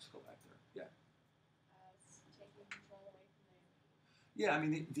a tax collector? Yeah. It's taking control away from them. Yeah, I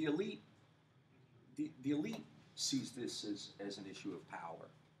mean, the elite, the elite sees this as an issue of power.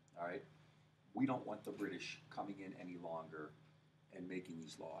 All right, we don't want the British coming in any longer and making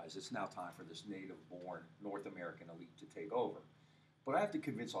these laws. It's now time for this native-born North American elite to take over. But I have to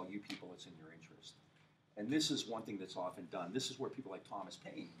convince all you people it's in your interest. And this is one thing that's often done. This is where people like Thomas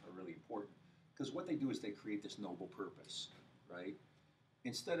Paine are really important, because what they do is they create this noble purpose, right?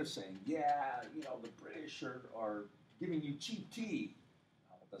 Instead of saying, yeah, you know, the British are giving you cheap tea.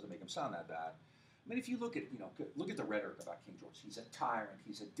 Well, it doesn't make them sound that bad. I mean, if you look at, you know, look at the rhetoric about King George. He's a tyrant.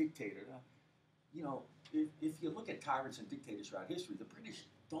 He's a dictator. You know, if you look at tyrants and dictators throughout history, the British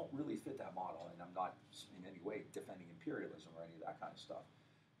don't really fit that model. And I'm not in any way defending imperialism or any of that kind of stuff.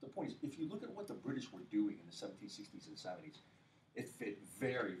 The point is, if you look at what the British were doing in the 1760s and 70s, it fit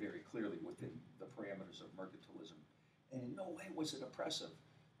very, very clearly within the parameters of mercantilism And in no way was it oppressive.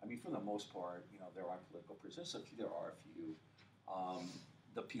 I mean, for the most part, you know, there are political prisoners. There are a few.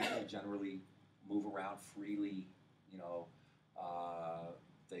 The people generally move around freely. You know,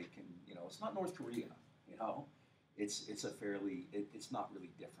 they can. You know, it's not North Korea. You know, it's a fairly. It's not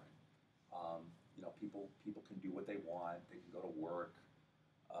really different. You know, people can do what they want. They can go to work.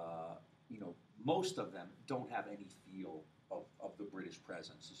 You know, most of them don't have any feel of the British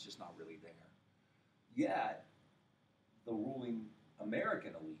presence. It's just not really there. Yet, the ruling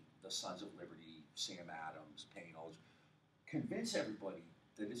American elite, the Sons of Liberty, Sam Adams, Paine, all those, convince everybody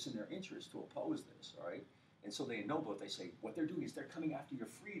that it's in their interest to oppose this, all right? And so they ennoble it. They say, what they're doing is they're coming after your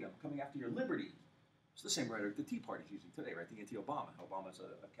freedom, coming after your liberty. It's the same rhetoric the Tea Party is using today, right? The anti-Obama. Obama's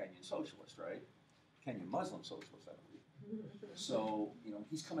a Kenyan socialist, right? Kenyan Muslim socialist, I believe. So, you know,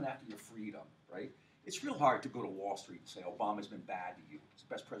 he's coming after your freedom, right? It's real hard to go to Wall Street and say Obama's been bad to you. He's the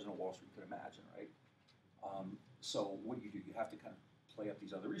best president Wall Street could imagine, right? So what do? You have to kind of play up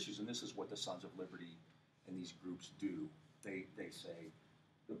these other issues, and this is what the Sons of Liberty and these groups do. They say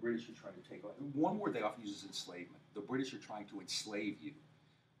the British are trying to take over. One word they often use is enslavement. The British are trying to enslave you.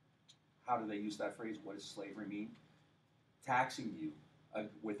 How do they use that phrase? What does slavery mean? Taxing you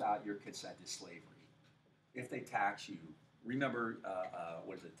without your consent is slavery. If they tax you, remember,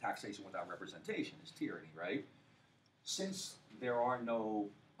 what is it? Taxation without representation is tyranny, right? Since there are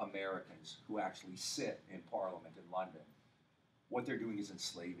no Americans who actually sit in Parliament in London, what they're doing is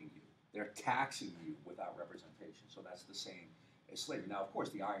enslaving you. They're taxing you without representation. So that's the same as slavery. Now, of course,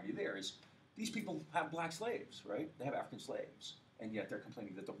 the irony there is these people have black slaves, right? They have African slaves, and yet they're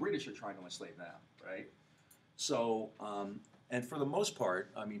complaining that the British are trying to enslave them, right? So, and for the most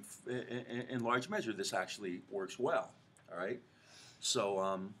part, I mean, in large measure, this actually works well, all right?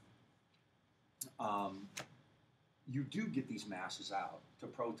 So, you do get these masses out to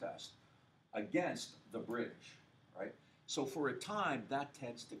protest against the British, right? So for a time, that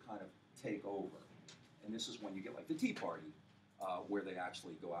tends to kind of take over. And this is when you get like the Tea Party, where they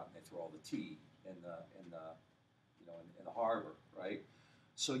actually go out and they throw all the tea in the harbor, right?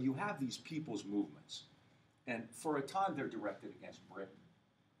 So you have these people's movements. And for a time, they're directed against Britain.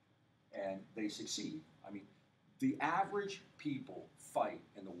 And they succeed. I mean, the average people fight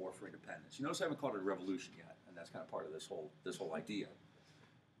in the war for independence. You notice I haven't called it a revolution yet, and that's kind of part of this whole idea.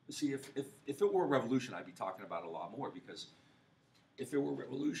 See, if it were a revolution, I'd be talking about it a lot more, because if it were a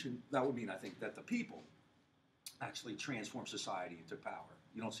revolution, that would mean, I think, that the people actually transform society into power.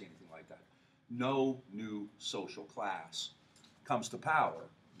 You don't see anything like that. No new social class comes to power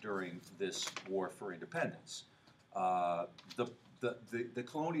during this war for independence. The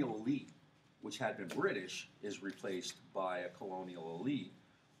colonial elite, which had been British, is replaced by a colonial elite,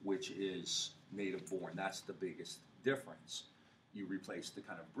 which is native-born. That's the biggest difference. You replace the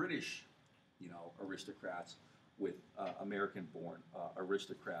kind of British, you know, aristocrats with American-born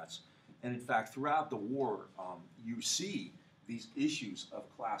aristocrats. And in fact, throughout the war, you see these issues of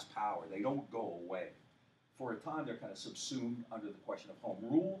class power. They don't go away. For a time, they're kind of subsumed under the question of home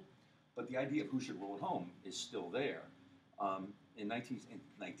rule, but the idea of who should rule at home is still there. In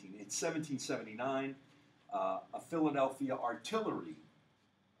 1779, a Philadelphia artillery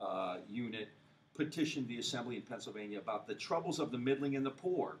unit petitioned the Assembly in Pennsylvania about the troubles of the middling and the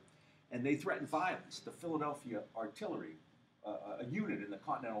poor, and they threatened violence. The Philadelphia artillery, a unit in the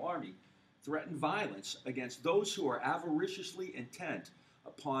Continental Army, threatened violence against those who are avariciously intent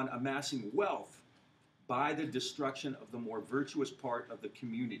upon amassing wealth by the destruction of the more virtuous part of the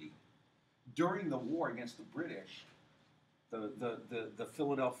community. During the war against the British, the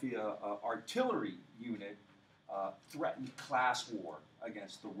Philadelphia artillery unit threatened class war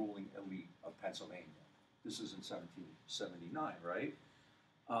against the ruling elite of Pennsylvania. This is in 1779, right?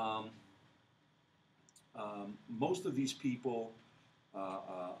 Most of these people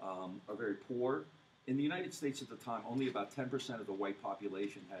are very poor. In the United States at the time, only about 10% of the white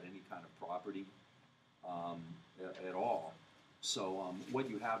population had any kind of property at all. So what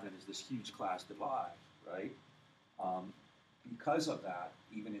you have then is this huge class divide, right? Because of that,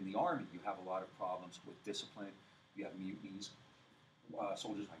 even in the Army, you have a lot of problems with discipline. You have mutinies.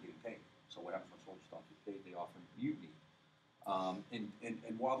 Soldiers aren't getting paid. So what happens when soldiers don't get paid? They often mutiny.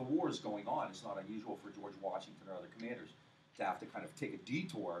 And while the war is going on, it's not unusual for George Washington or other commanders to have to kind of take a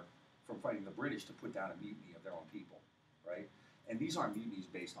detour from fighting the British to put down a mutiny of their own people, right? And these aren't mutinies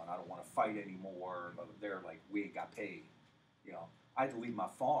based on, I don't want to fight anymore. They're like, we ain't got paid. You know, I had to leave my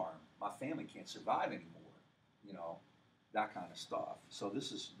farm. My family can't survive anymore. You know, that kind of stuff. So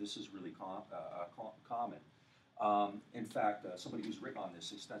this is really common. In fact, somebody who's written on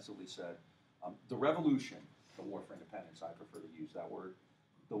this extensively said, the revolution, the war for independence, I prefer to use that word,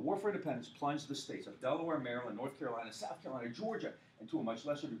 The War for Independence plunged the states of Delaware, Maryland, North Carolina, South Carolina, Georgia, and to a much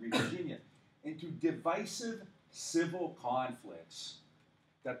lesser degree Virginia, into divisive civil conflicts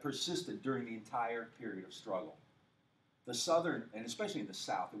that persisted during the entire period of struggle. The Southern, and especially in the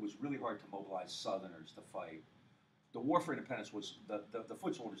South, it was really hard to mobilize Southerners to fight. The War for Independence was, the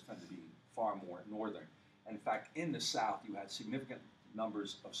foot soldiers tended to be far more Northern. And in fact, in the South, you had significant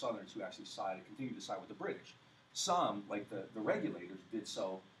numbers of Southerners who actually continued to side with the British. Some, like the regulators, did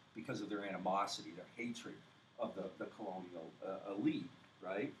so because of their animosity, their hatred of the colonial elite,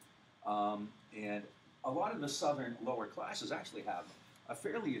 right? And a lot of the Southern lower classes actually have a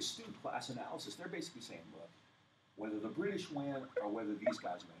fairly astute class analysis. They're basically saying, look, whether the British win or whether these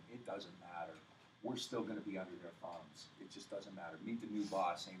guys win, it doesn't matter. We're still going to be under their thumbs. It just doesn't matter. Meet the new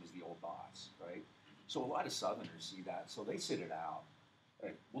boss, same as the old boss, right? So a lot of Southerners see that, so they sit it out.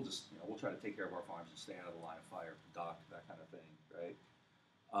 Hey, we'll just, we'll try to take care of our farms and stay out of the line of fire, duck, that kind of thing, right?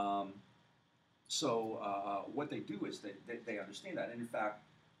 What they do is they understand that, and in fact,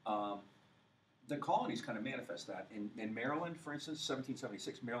 the colonies kind of manifest that. In Maryland, for instance,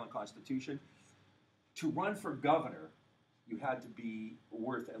 1776 Maryland Constitution, to run for governor, you had to be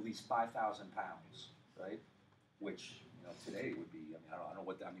worth at least 5,000 pounds, right? Which, today would be, I don't know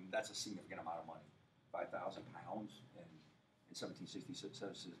what that, that's a significant amount of money. 5,000 pounds in 1766,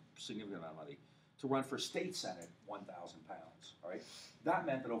 that's a significant amount of money. To run for state senate, 1,000 pounds, all right? That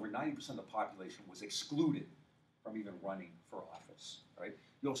meant that over 90% of the population was excluded from even running for office, right?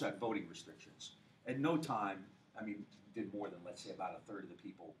 You also had voting restrictions. At no time, did more than, let's say, about a third of the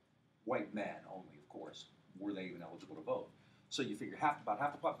people, white men only, of course, were they even eligible to vote. So you figure about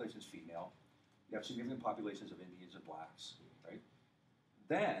half the population is female, you have significant populations of Indians and blacks, right?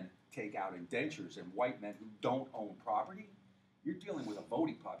 Then take out indentures and white men who don't own property, you're dealing with a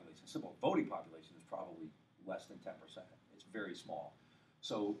voting population. Simple voting population is probably less than 10%. It's very small.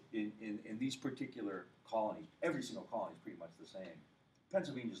 So in these particular colonies, every single colony is pretty much the same.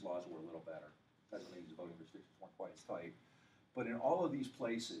 Pennsylvania's laws were a little better. Pennsylvania's voting restrictions weren't quite as tight. But in all of these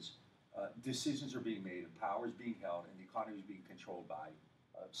places, decisions are being made and power is being held and the economy is being controlled by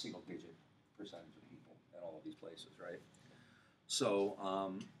a single-digit percentage of people in all of these places, right?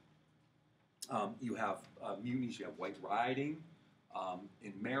 So you have munis, you have white riding.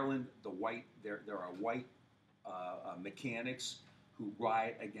 In Maryland, there are white mechanics who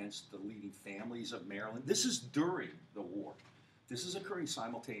ride against the leading families of Maryland. This is during the war. This is occurring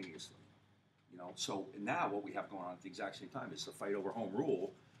simultaneously. So now what we have going on at the exact same time is the fight over home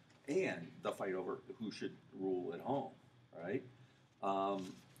rule and the fight over who should rule at home, right?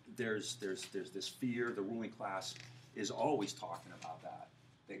 There's this fear. The ruling class is always talking about that.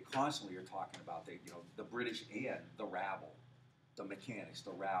 They constantly are talking about the British and the rabble, the mechanics,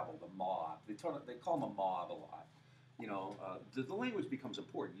 the rabble, the mob. They call them a mob a lot. The language becomes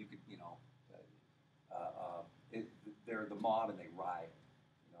important. You could, they're the mob and they riot.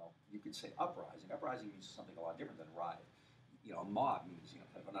 You could say uprising. Uprising means something a lot different than riot. A mob means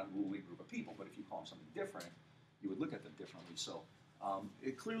kind of an unruly group of people. But if you call them something different, you would look at them differently. So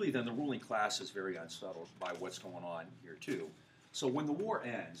clearly, then the ruling class is very unsettled by what's going on here too. So when the war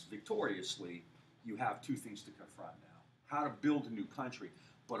ends victoriously, you have two things to confront now: how to build a new country,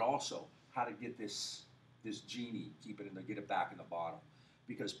 but also how to get this genie, get it back in the bottle.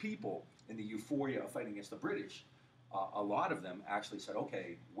 Because people in the euphoria of fighting against the British, a lot of them actually said,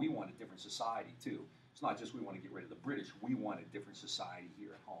 okay, we want a different society too. It's not just we want to get rid of the British, we want a different society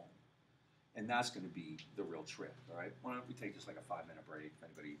here at home. And that's going to be the real trick, all right? Why don't we take just like a 5-minute break if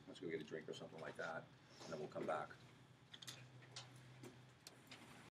anybody wants to go get a drink or something like that, and then we'll come back.